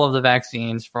all of the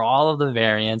vaccines, for all of the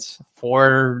variants,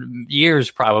 for years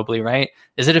probably, right?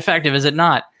 Is it effective? Is it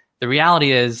not? The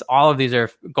reality is all of these are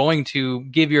going to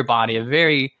give your body a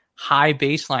very high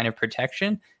baseline of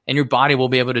protection, and your body will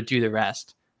be able to do the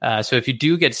rest. So if you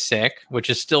do get sick, which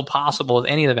is still possible with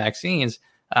any of the vaccines,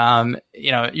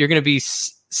 you're going to be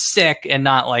sick and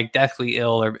not like deathly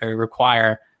ill or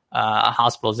require a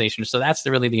hospitalization. So that's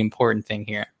really the important thing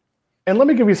here. And let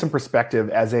me give you some perspective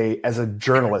as a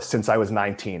journalist since I was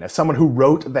 19, as someone who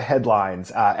wrote the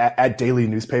headlines at daily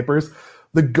newspapers.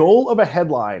 The goal of a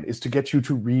headline is to get you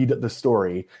to read the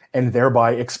story and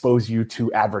thereby expose you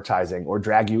to advertising or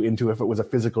drag you into, if it was a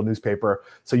physical newspaper,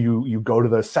 so you go to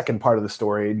the second part of the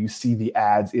story and you see the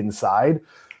ads inside.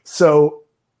 So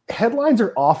headlines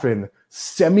are often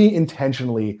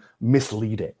semi-intentionally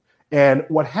misleading. And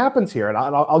what happens here, and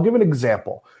I'll give an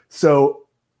example. So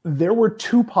there were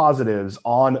 2 positives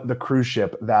on the cruise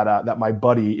ship that my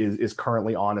buddy is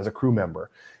currently on as a crew member.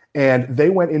 And they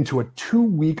went into a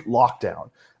 2-week lockdown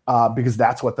because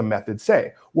that's what the methods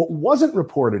say. What wasn't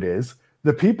reported is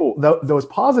the people, those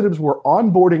positives were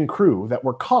onboarding crew that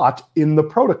were caught in the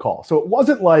protocol. So it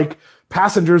wasn't like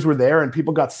passengers were there and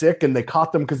people got sick and they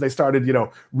caught them because they started,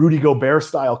 Rudy Gobert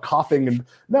style coughing. And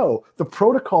no, the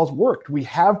protocols worked. We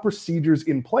have procedures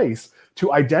in place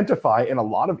to identify in a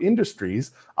lot of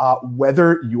industries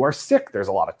whether you are sick. There's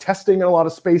a lot of testing in a lot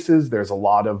of spaces. There's a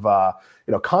lot of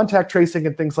contact tracing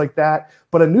and things like that.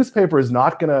 But a newspaper is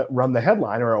not going to run the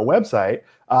headline, or a website,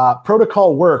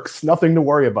 protocol works, nothing to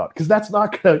worry about, because that's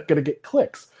not going to get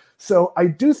clicks. So I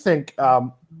do think,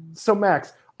 so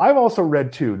Max, I've also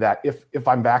read too that if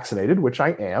I'm vaccinated, which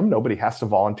I am, nobody has to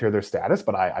volunteer their status,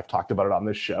 but I've talked about it on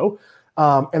this show,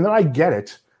 and then I get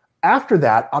it. After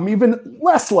that, I'm even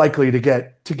less likely to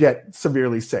get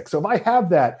severely sick. So if I have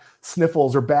that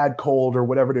sniffles or bad cold or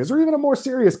whatever it is, or even a more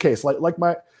serious case like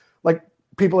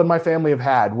people in my family have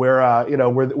had, where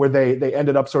where they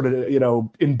ended up sort of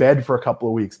in bed for a couple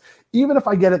of weeks. Even if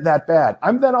I get it that bad,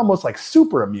 I'm then almost like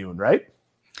super immune, right?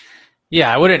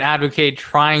 Yeah, I wouldn't advocate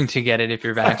trying to get it if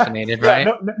you're vaccinated, right?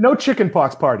 No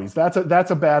chickenpox parties. That's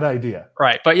a bad idea.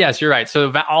 Right, but yes, you're right.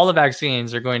 So all the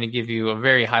vaccines are going to give you a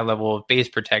very high level of base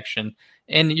protection,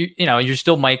 and you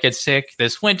still might get sick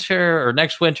this winter or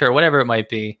next winter or whatever it might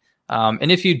be. And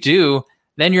if you do,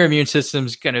 then your immune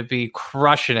system's going to be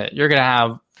crushing it. You're going to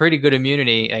have pretty good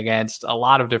immunity against a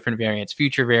lot of different variants,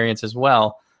 future variants as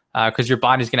well, because your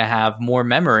body's going to have more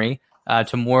memory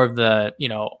to more of the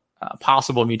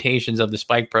possible mutations of the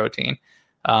spike protein.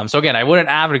 So again, I wouldn't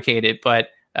advocate it, but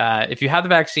if you have the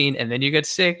vaccine and then you get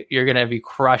sick, you're going to be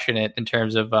crushing it in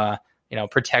terms of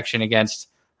protection against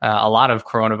a lot of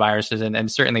coronaviruses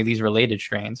and certainly these related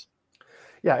strains.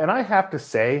 Yeah, and I have to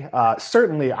say,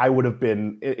 certainly I would have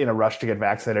been in a rush to get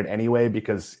vaccinated anyway,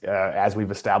 because as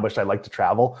we've established, I like to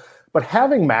travel. But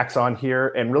having Max on here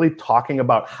and really talking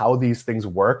about how these things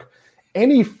work,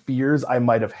 any fears I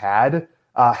might have had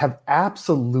have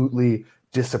absolutely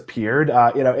disappeared.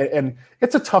 And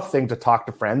it's a tough thing to talk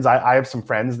to friends. I have some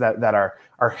friends that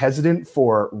are hesitant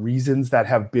for reasons that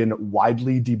have been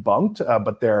widely debunked,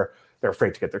 but they're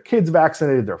afraid to get their kids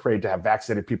vaccinated. They're afraid to have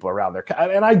vaccinated people around their,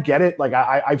 and I get it. Like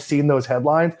I've seen those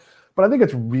headlines, but I think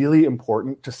it's really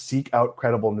important to seek out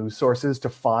credible news sources, to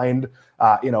find,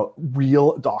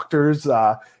 real doctors.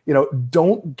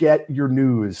 Don't get your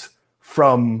news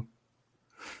from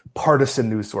partisan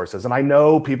news sources. And I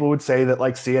know people would say that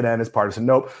like CNN is partisan.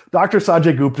 Nope. Dr.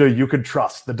 Sanjay Gupta, you could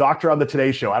trust. The doctor on the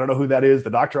Today Show, I don't know who that is. The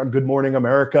doctor on Good Morning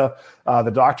America,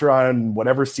 the doctor on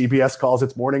whatever CBS calls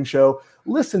its morning show.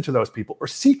 Listen to those people or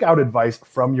seek out advice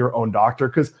from your own doctor,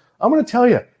 because I'm going to tell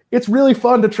you, it's really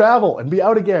fun to travel and be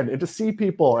out again and to see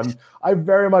people. And I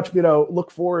very much, look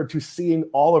forward to seeing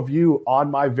all of you on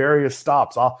my various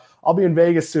stops. I'll be in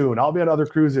Vegas soon. I'll be on other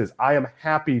cruises. I am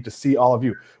happy to see all of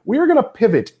you. We are going to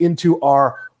pivot into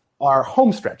our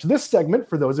home stretch. This segment,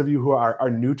 for those of you who are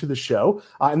new to the show,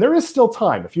 and there is still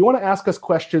time. If you want to ask us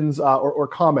questions or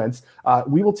comments,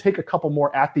 we will take a couple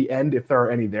more at the end if there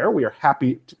are any there. We are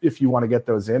happy if you want to get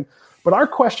those in. But our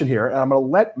question here, and I'm going to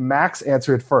let Max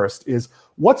answer it first, is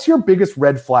what's your biggest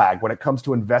red flag when it comes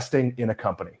to investing in a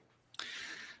company?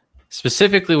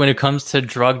 Specifically when it comes to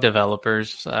drug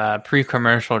developers,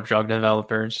 pre-commercial drug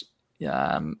developers,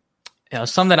 some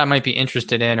that I might be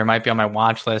interested in or might be on my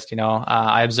watch list.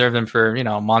 I observe them for,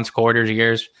 months, quarters,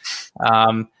 years.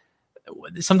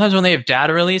 Sometimes when they have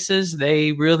data releases,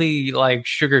 they really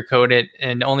sugarcoat it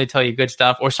and only tell you good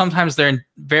stuff. Or sometimes they're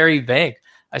very vague.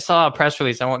 I saw a press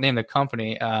release, I won't name the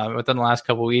company, within the last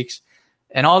couple of weeks.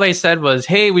 And all they said was,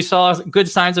 hey, we saw good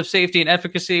signs of safety and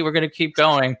efficacy. We're going to keep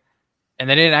going. And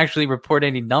they didn't actually report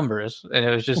any numbers. And it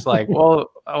was just like,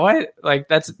 well, what?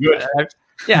 That's good.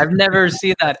 I've never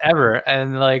seen that ever.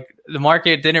 And the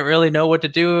market didn't really know what to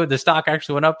do. The stock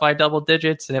actually went up by double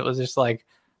digits. And it was just like,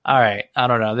 all right, I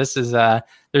don't know. This is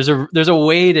there's a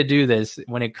way to do this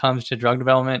when it comes to drug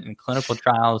development and clinical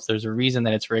trials. There's a reason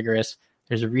that it's rigorous.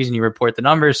 There's a reason you report the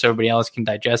numbers so everybody else can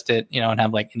digest it, and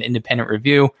have an independent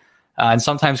review. And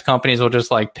sometimes companies will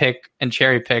just pick and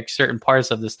cherry pick certain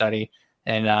parts of the study.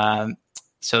 And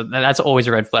so that's always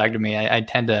a red flag to me. I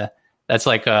tend to, that's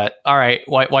all right,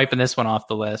 wiping this one off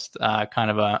the list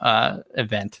kind of a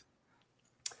event.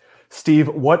 Steve,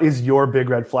 what is your big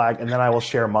red flag? And then I will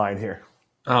share mine here.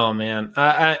 Oh man,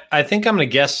 I think I'm going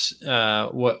to guess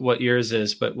what yours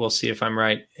is, but we'll see if I'm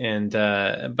right. And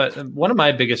but one of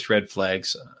my biggest red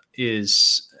flags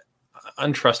is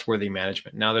untrustworthy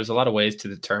management. Now, there's a lot of ways to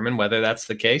determine whether that's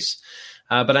the case,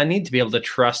 but I need to be able to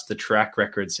trust the track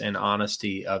records and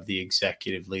honesty of the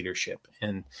executive leadership,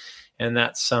 and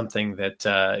that's something that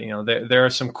there are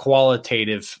some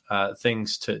qualitative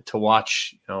things to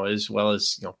watch, as well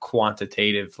as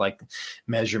quantitative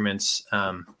measurements.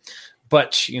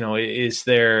 But is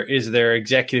their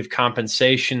executive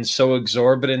compensation so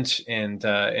exorbitant and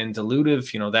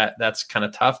dilutive? That's kind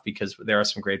of tough, because there are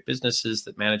some great businesses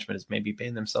that management is maybe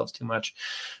paying themselves too much,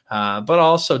 but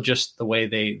also just the way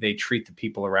they treat the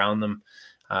people around them,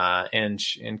 and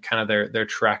kind of their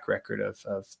track record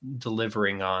of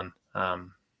delivering on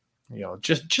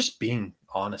just being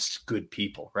honest, good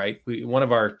people. Right. One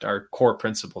of our core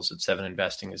principles at Seven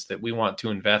Investing is that we want to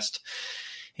invest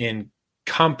in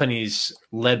companies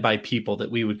led by people that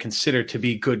we would consider to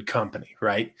be good company,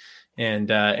 right? And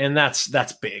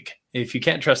that's big. If you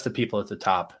can't trust the people at the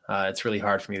top, it's really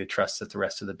hard for me to trust that the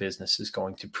rest of the business is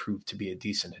going to prove to be a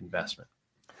decent investment.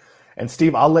 And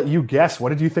Steve, I'll let you guess. What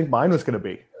did you think mine was going to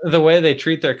be? The way they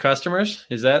treat their customers,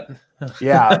 is that?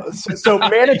 Yeah. So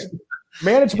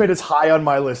management is high on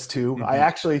my list too. Mm-hmm. I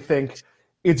actually think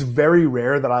it's very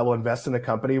rare that I will invest in a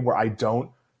company where I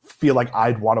don't feel like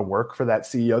I'd want to work for that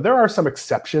CEO. There are some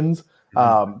exceptions,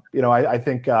 I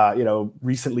think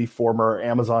recently former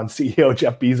Amazon CEO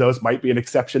Jeff Bezos might be an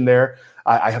exception there.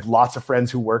 I have lots of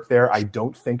friends who work there. I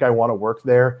don't think I want to work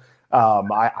there.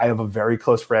 I have a very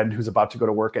close friend who's about to go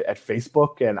to work at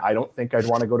Facebook, and I don't think I'd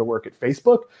want to go to work at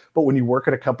Facebook. But when you work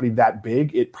at a company that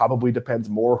big, it probably depends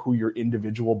more who your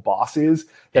individual boss is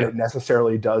than it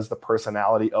necessarily does the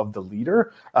personality of the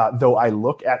leader. Though I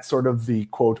look at sort of the,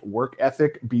 quote, work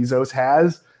ethic Bezos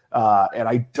has, and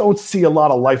I don't see a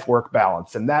lot of life-work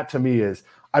balance. And that to me is,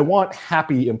 I want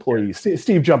happy employees.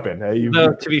 Steve, jump in.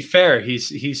 To be fair,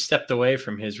 he's stepped away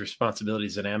from his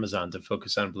responsibilities at Amazon to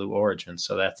focus on Blue Origin,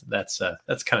 so that's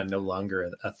kind of no longer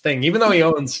a thing, even though he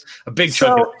owns a big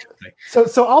chunk of the company.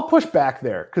 So I'll push back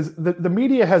there because the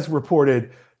media has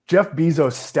reported Jeff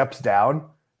Bezos steps down.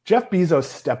 Jeff Bezos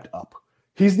stepped up.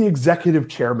 He's the executive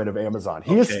chairman of Amazon.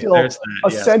 He is still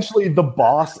essentially the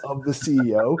boss of the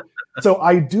CEO. So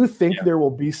I do think there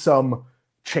will be some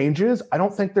changes. I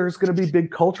don't think there's going to be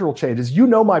big cultural changes. You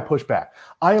know my pushback.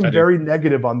 I am very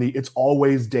negative on the it's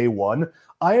always day one.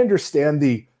 I understand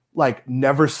the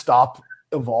never stop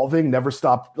evolving, never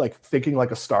stop thinking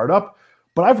like a startup.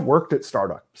 But I've worked at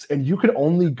startups, and you can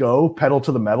only go pedal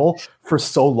to the metal for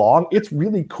so long. It's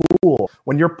really cool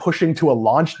when you're pushing to a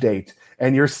launch date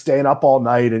and you're staying up all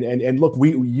night. And look,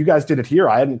 you guys did it here.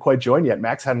 I hadn't quite joined yet.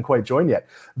 Max hadn't quite joined yet.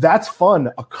 That's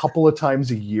fun a couple of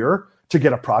times a year to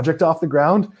get a project off the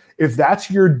ground. If that's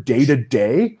your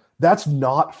day-to-day, that's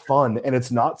not fun, and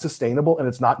it's not sustainable, and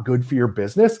it's not good for your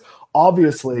business.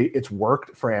 Obviously, it's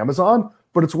worked for Amazon,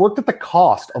 but it's worked at the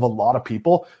cost of a lot of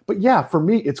people. But yeah, for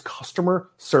me, it's customer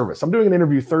service. I'm doing an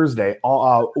interview Thursday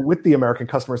with the American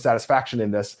Customer Satisfaction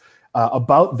Index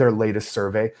about their latest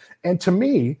survey. And to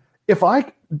me, if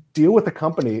I deal with a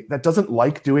company that doesn't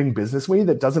like doing business with me,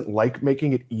 that doesn't like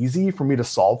making it easy for me to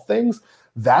solve things,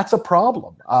 that's a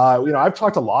problem. I've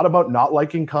talked a lot about not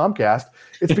liking Comcast.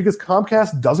 It's because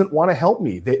Comcast doesn't want to help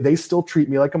me. They still treat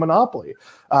me like a monopoly.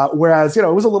 Whereas, it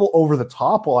was a little over the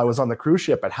top while I was on the cruise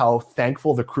ship at how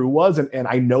thankful the crew was. And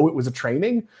I know it was a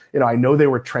training. I know they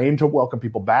were trained to welcome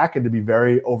people back and to be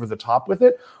very over the top with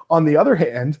it. On the other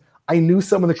hand, I knew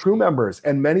some of the crew members,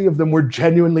 and many of them were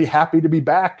genuinely happy to be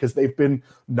back because they've been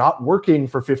not working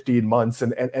for 15 months.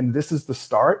 And this is the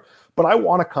start. But I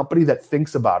want a company that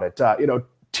thinks about it.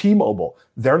 T-Mobile,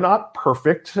 they're not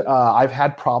perfect. I've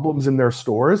had problems in their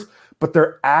stores, but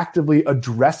they're actively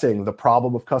addressing the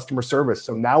problem of customer service.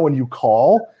 So now when you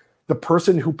call, the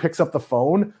person who picks up the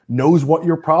phone knows what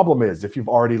your problem is if you've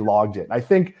already logged in. I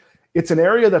think it's an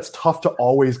area that's tough to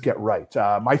always get right.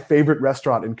 My favorite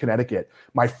restaurant in Connecticut,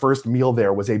 my first meal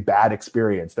there was a bad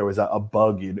experience. There was a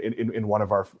bug in one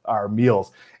of our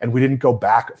meals, and we didn't go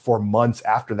back for months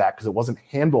after that because it wasn't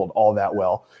handled all that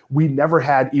well. We never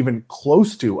had even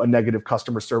close to a negative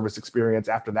customer service experience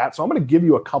after that. So I'm going to give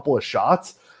you a couple of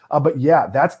shots. But yeah,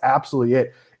 that's absolutely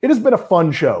it. It has been a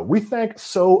fun show. We thank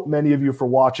so many of you for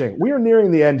watching. We are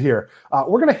nearing the end here.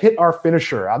 We're going to hit our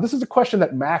finisher. This is a question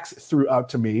that Max threw out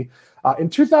to me. In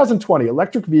 2020,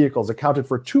 electric vehicles accounted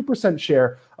for 2%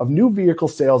 share of new vehicle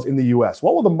sales in the U.S.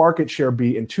 What will the market share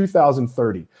be in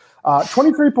 2030?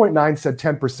 23.9 said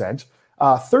 10%.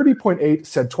 30.8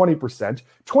 said 20%,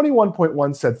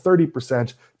 21.1 said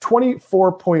 30%,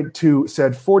 24.2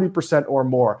 said 40% or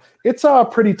more. It's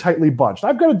pretty tightly bunched.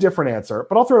 I've got a different answer,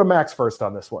 but I'll throw to Max first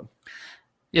on this one.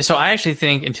 Yeah, so I actually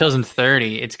think in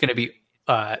 2030, it's going to be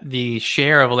the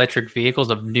share of electric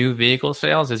vehicles of new vehicle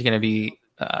sales is going to be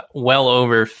well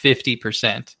over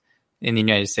 50% in the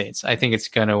United States. I think it's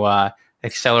going to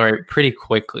accelerate pretty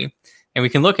quickly. And we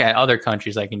can look at other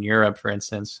countries like in Europe, for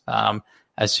instance.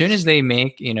 As soon as they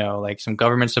make, some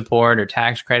government support or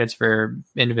tax credits for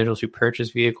individuals who purchase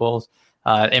vehicles,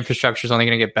 infrastructure is only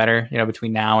going to get better,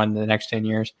 between now and the next 10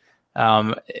 years.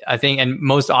 I think, and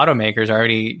most automakers are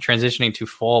already transitioning to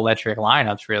full electric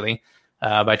lineups, really.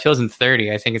 By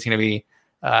 2030, I think it's going to be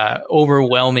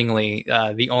overwhelmingly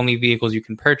the only vehicles you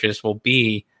can purchase will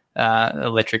be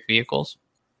electric vehicles.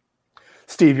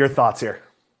 Steve, your thoughts here?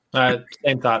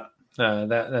 Same thought.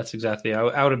 That's exactly.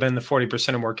 I would have been the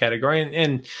 40% or more category.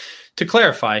 And to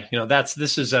clarify,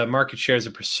 this is a market share as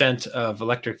a percent of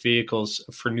electric vehicles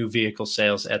for new vehicle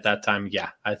sales at that time. Yeah,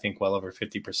 I think well over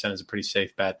 50% is a pretty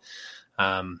safe bet.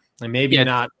 And maybe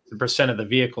not the percent of the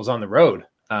vehicles on the road,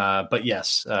 but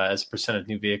yes, as a percent of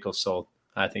new vehicles sold,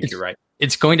 I think you're right.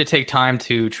 It's going to take time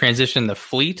to transition the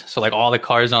fleet. So like all the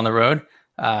cars on the road.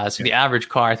 The average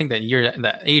car, I think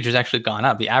the age has actually gone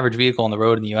up. The average vehicle on the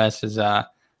road in the U.S. is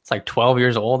it's like 12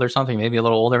 years old or something, maybe a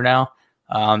little older now.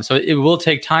 So it will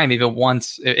take time. Even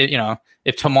once,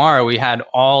 if tomorrow we had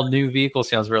all new vehicle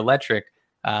sales were electric,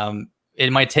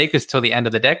 it might take us till the end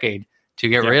of the decade to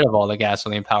get rid of all the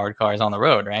gasoline powered cars on the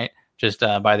road, right? Just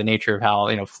by the nature of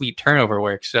how, fleet turnover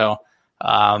works. So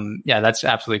that's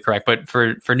absolutely correct. But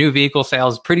for new vehicle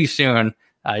sales, pretty soon,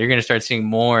 you're going to start seeing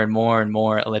more and more and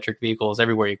more electric vehicles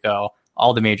everywhere you go,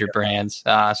 all the major brands.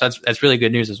 So that's really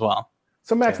good news as well.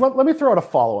 So Max, let me throw out a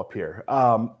follow-up here.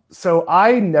 So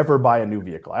I never buy a new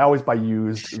vehicle. I always buy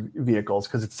used vehicles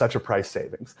because it's such a price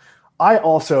savings. I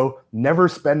also never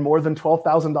spend more than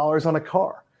 $12,000 on a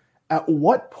car. At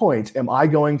what point am I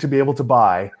going to be able to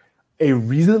buy a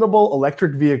reasonable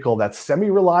electric vehicle that's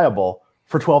semi-reliable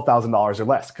for $12,000 or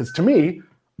less? Because to me,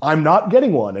 I'm not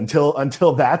getting one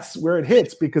until that's where it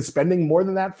hits, because spending more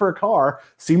than that for a car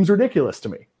seems ridiculous to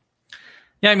me.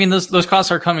 Yeah, I mean, those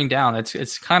costs are coming down.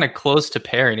 It's kind of close to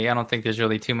parity. I don't think there's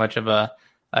really too much of a.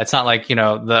 It's not like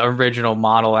the original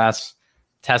Model S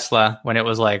Tesla when it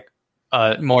was like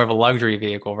more of a luxury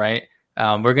vehicle, right?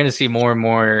 We're going to see more and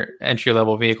more entry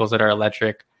level vehicles that are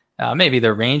electric. Maybe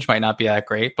their range might not be that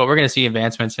great, but we're going to see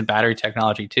advancements in battery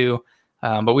technology too.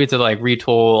 But we have to retool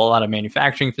a lot of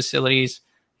manufacturing facilities,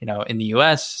 in the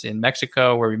U.S., in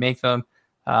Mexico, where we make them.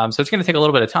 So it's going to take a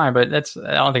little bit of time, but I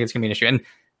don't think it's going to be an issue. And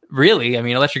really, I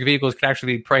mean, electric vehicles could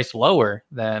actually be priced lower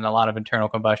than a lot of internal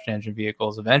combustion engine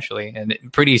vehicles eventually. And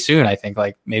pretty soon, I think,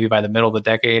 maybe by the middle of the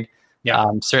decade,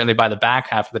 certainly by the back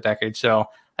half of the decade. So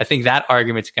I think that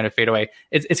argument's going to fade away.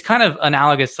 It's kind of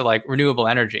analogous to renewable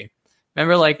energy.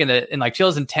 Remember, in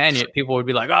 2010, people would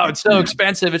be like, "Oh, it's so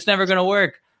expensive, it's never going to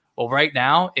work." Well, right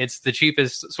now, it's the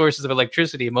cheapest sources of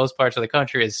electricity in most parts of the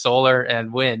country is solar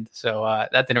and wind. So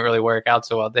that didn't really work out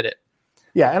so well, did it?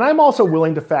 Yeah, and I'm also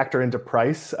willing to factor into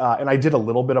price, and I did a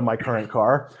little bit on my current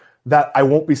car, that I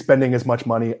won't be spending as much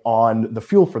money on the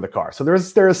fuel for the car. So there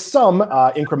is some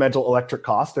incremental electric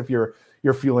cost if you're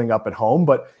fueling up at home,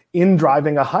 but in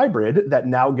driving a hybrid that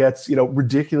now gets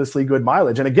ridiculously good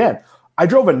mileage. And again, I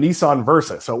drove a Nissan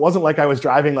Versa, so it wasn't like I was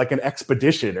driving an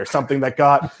Expedition or something that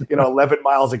got 11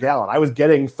 miles a gallon. I was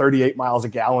getting 38 miles a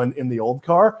gallon in the old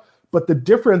car. But the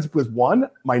difference was, one,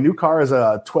 my new car is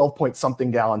a 12-point-something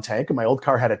gallon tank, and my old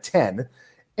car had a 10.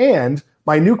 And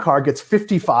my new car gets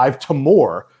 55 to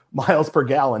more miles per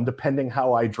gallon, depending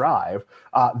how I drive.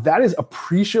 That is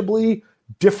appreciably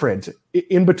different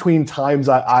in between times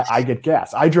I get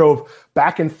gas. I drove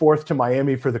back and forth to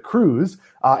Miami for the cruise,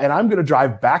 and I'm going to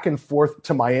drive back and forth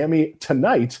to Miami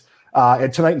tonight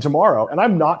and tomorrow. And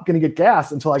I'm not going to get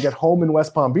gas until I get home in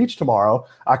West Palm Beach tomorrow,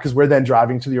 because we're then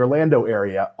driving to the Orlando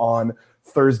area on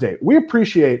Thursday. We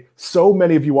appreciate so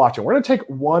many of you watching. We're going to take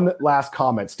one last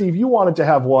comment. Steve, you wanted to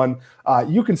have one.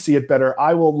 You can see it better.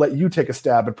 I will let you take a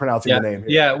stab at pronouncing the name here.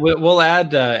 Yeah, we'll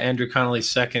add Andrew Connolly's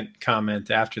second comment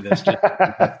after this.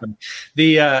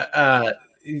 The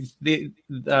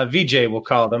VJ, we'll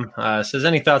call them, says,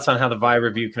 any thoughts on how the VAI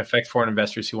review can affect foreign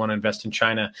investors who want to invest in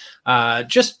China?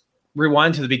 Just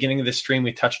rewind to the beginning of the stream.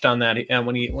 We touched on that. And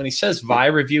when he says VAI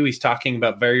review, he's talking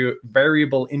about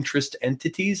variable interest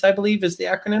entities, I believe is the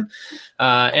acronym.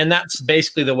 And that's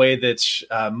basically the way that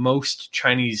most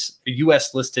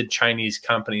US listed Chinese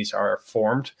companies are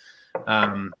formed.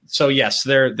 So yes,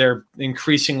 they're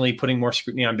increasingly putting more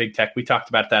scrutiny on big tech. We talked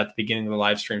about that at the beginning of the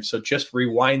live stream. So just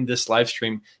rewind this live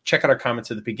stream, check out our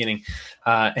comments at the beginning.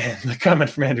 And the comment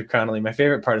from Andrew Connolly, my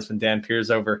favorite part is when Dan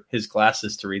peers over his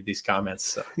glasses to read these comments.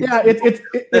 So. Yeah,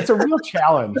 it's a real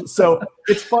challenge. So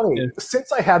it's funny.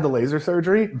 Since I had the laser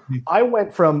surgery, I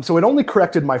went so it only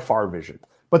corrected my far vision,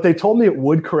 but they told me it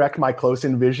would correct my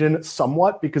close-in vision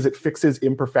somewhat because it fixes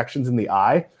imperfections in the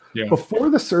eye. Yeah. Before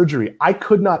the surgery, I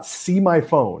could not see my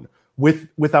phone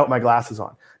without my glasses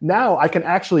on. Now I can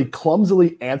actually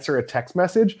clumsily answer a text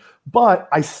message, but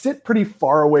I sit pretty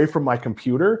far away from my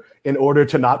computer in order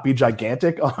to not be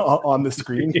gigantic on the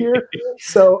screen here.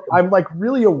 So I'm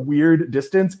really a weird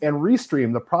distance, and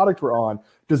Restream, the product we're on,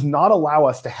 does not allow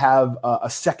us to have a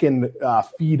second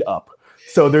feed up.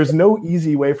 So there's no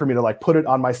easy way for me to put it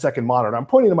on my second monitor. I'm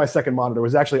pointing to my second monitor,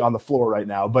 was actually on the floor right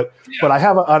now, but I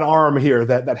have an arm here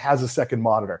that has a second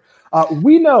monitor.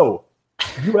 We know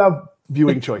you have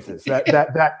viewing choices.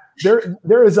 That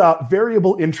there is a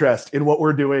variable interest in what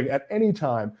we're doing at any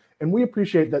time, and we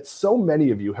appreciate that so many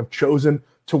of you have chosen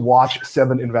to watch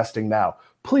 7 Investing now.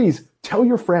 Please tell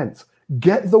your friends,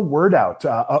 get the word out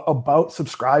about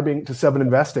subscribing to 7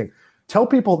 Investing. Tell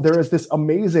people there is this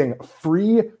amazing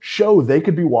free show they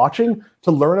could be watching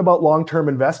to learn about long-term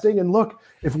investing. And look,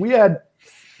 if we had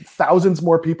thousands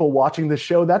more people watching this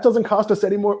show, that doesn't cost us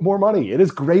any more money. It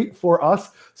is great for us.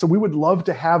 So we would love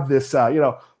to have this,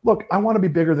 look, I want to be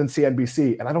bigger than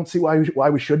CNBC, and I don't see why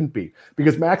we shouldn't be,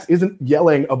 because Max isn't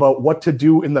yelling about what to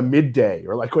do in the midday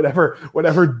or like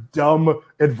whatever dumb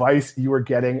advice you are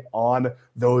getting on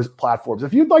those platforms.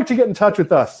 If you'd like to get in touch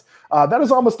with us, that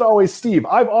is almost always Steve.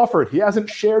 I've offered. He hasn't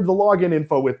shared the login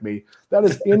info with me. That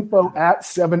is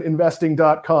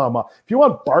info@7investing.com. If you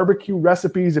want barbecue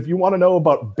recipes, if you want to know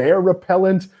about bear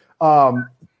repellent,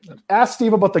 ask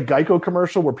Steve about the Geico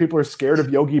commercial where people are scared of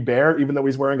Yogi Bear, even though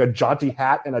he's wearing a jaunty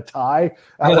hat and a tie.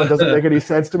 That one doesn't make any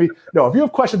sense to me. No, if you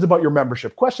have questions about your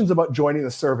membership, questions about joining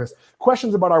the service,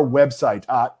 questions about our website,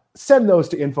 send those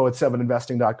to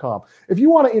info@7investing.com. If you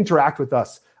want to interact with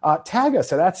us, tag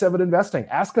us at 7investing.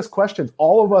 Ask us questions.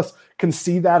 All of us can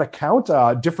see that account.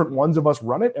 Different ones of us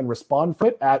run it and respond to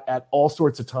it at all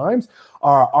sorts of times.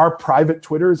 Our private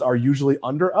Twitters are usually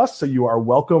under us, so you are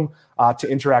welcome to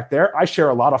interact there. I share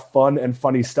a lot of fun and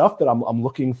funny stuff that I'm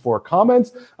looking for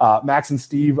comments. Max and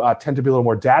Steve tend to be a little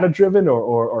more data-driven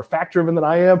or fact-driven than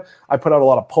I am. I put out a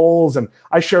lot of polls, and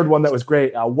I shared one that was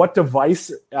great. What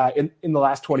device in the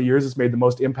last 20 years has made the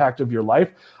most impact of your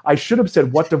life? I should have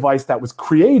said what device that was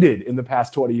created in the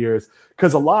past 20 years,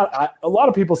 because a lot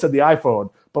of people said the iPhone,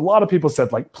 but a lot of people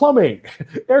said like plumbing,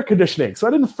 air conditioning. So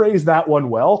I didn't phrase that one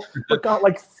well, but got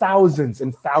like thousands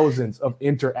and thousands of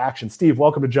interactions. Steve,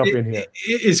 welcome to jump in here.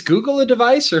 Is Google a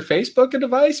device or Facebook a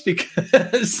device?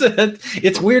 Because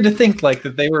it's weird to think like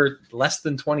that they were less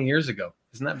than 20 years ago.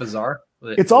 Isn't that bizarre?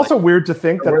 It's also weird to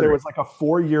think that there was like a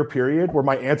 4-year period where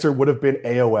my answer would have been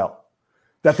AOL.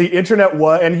 That the internet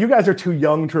was, and you guys are too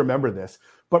young to remember this,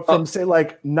 but from say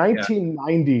like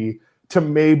 1990 to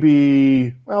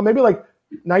maybe like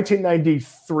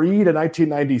 1993 to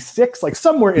 1996, like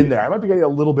somewhere in there. I might be getting a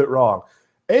little bit wrong.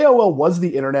 AOL was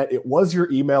the internet. It was your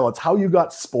email. It's how you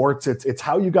got sports. It's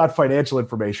how you got financial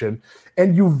information.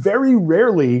 And you very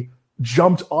rarely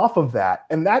jumped off of that.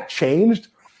 And that changed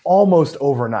almost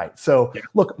overnight. So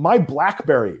look, my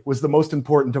BlackBerry was the most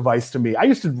important device to me. I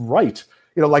used to write,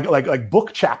 like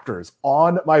book chapters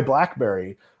on my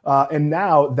BlackBerry. And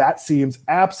now that seems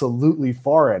absolutely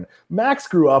foreign. Max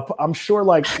grew up, I'm sure,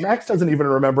 like Max doesn't even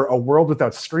remember a world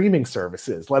without streaming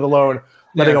services, let alone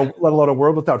a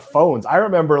world without phones. I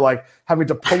remember like having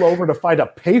to pull over to find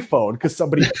a payphone because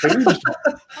somebody paged me.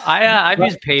 I've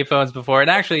used payphones before, and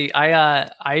actually,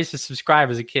 I used to subscribe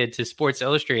as a kid to Sports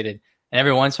Illustrated, and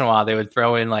every once in a while they would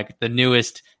throw in like the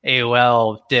newest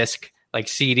AOL disc, like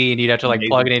CD, and you'd have to like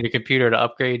plug it in your computer to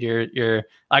upgrade your.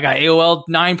 I got AOL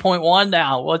 9.1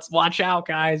 now. Let's watch out,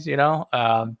 guys.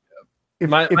 My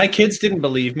kids didn't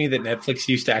believe me that Netflix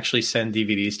used to actually send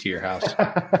DVDs to your house.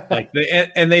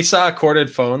 And they saw a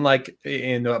corded phone like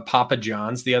in Papa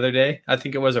John's the other day, I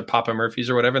think it was, or Papa Murphy's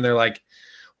or whatever. And they're like,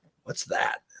 "What's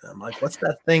that?" And I'm like, "What's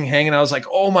that thing hanging?" I was like,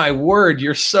 "Oh my word,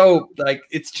 you're so like,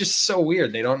 it's just so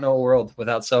weird. They don't know a world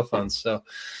without cell phones." So.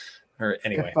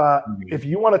 Anyway, if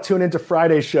you want to tune into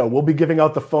Friday's show, we'll be giving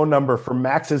out the phone number for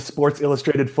Max's Sports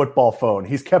Illustrated football phone.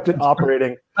 He's kept it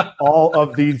operating all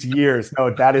of these years. No,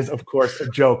 that is, of course, a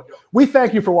joke. We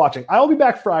thank you for watching. I'll be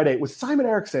back Friday with Simon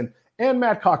Erickson and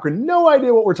Matt Cochran. No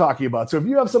idea what we're talking about. So if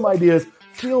you have some ideas,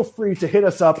 feel free to hit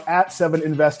us up at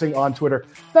 7investing on Twitter.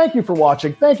 Thank you for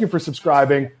watching. Thank you for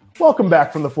subscribing. Welcome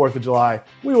back from the 4th of July.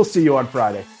 We will see you on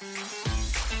Friday.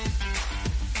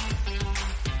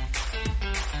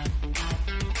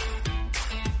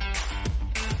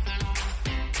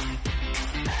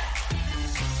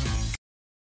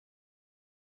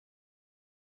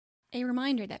 A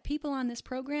reminder that people on this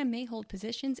program may hold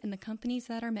positions in the companies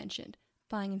that are mentioned.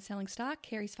 Buying and selling stock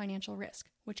carries financial risk,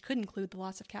 which could include the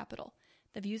loss of capital.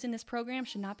 The views in this program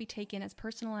should not be taken as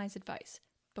personalized advice.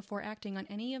 Before acting on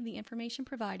any of the information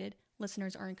provided,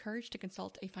 listeners are encouraged to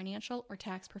consult a financial or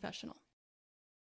tax professional.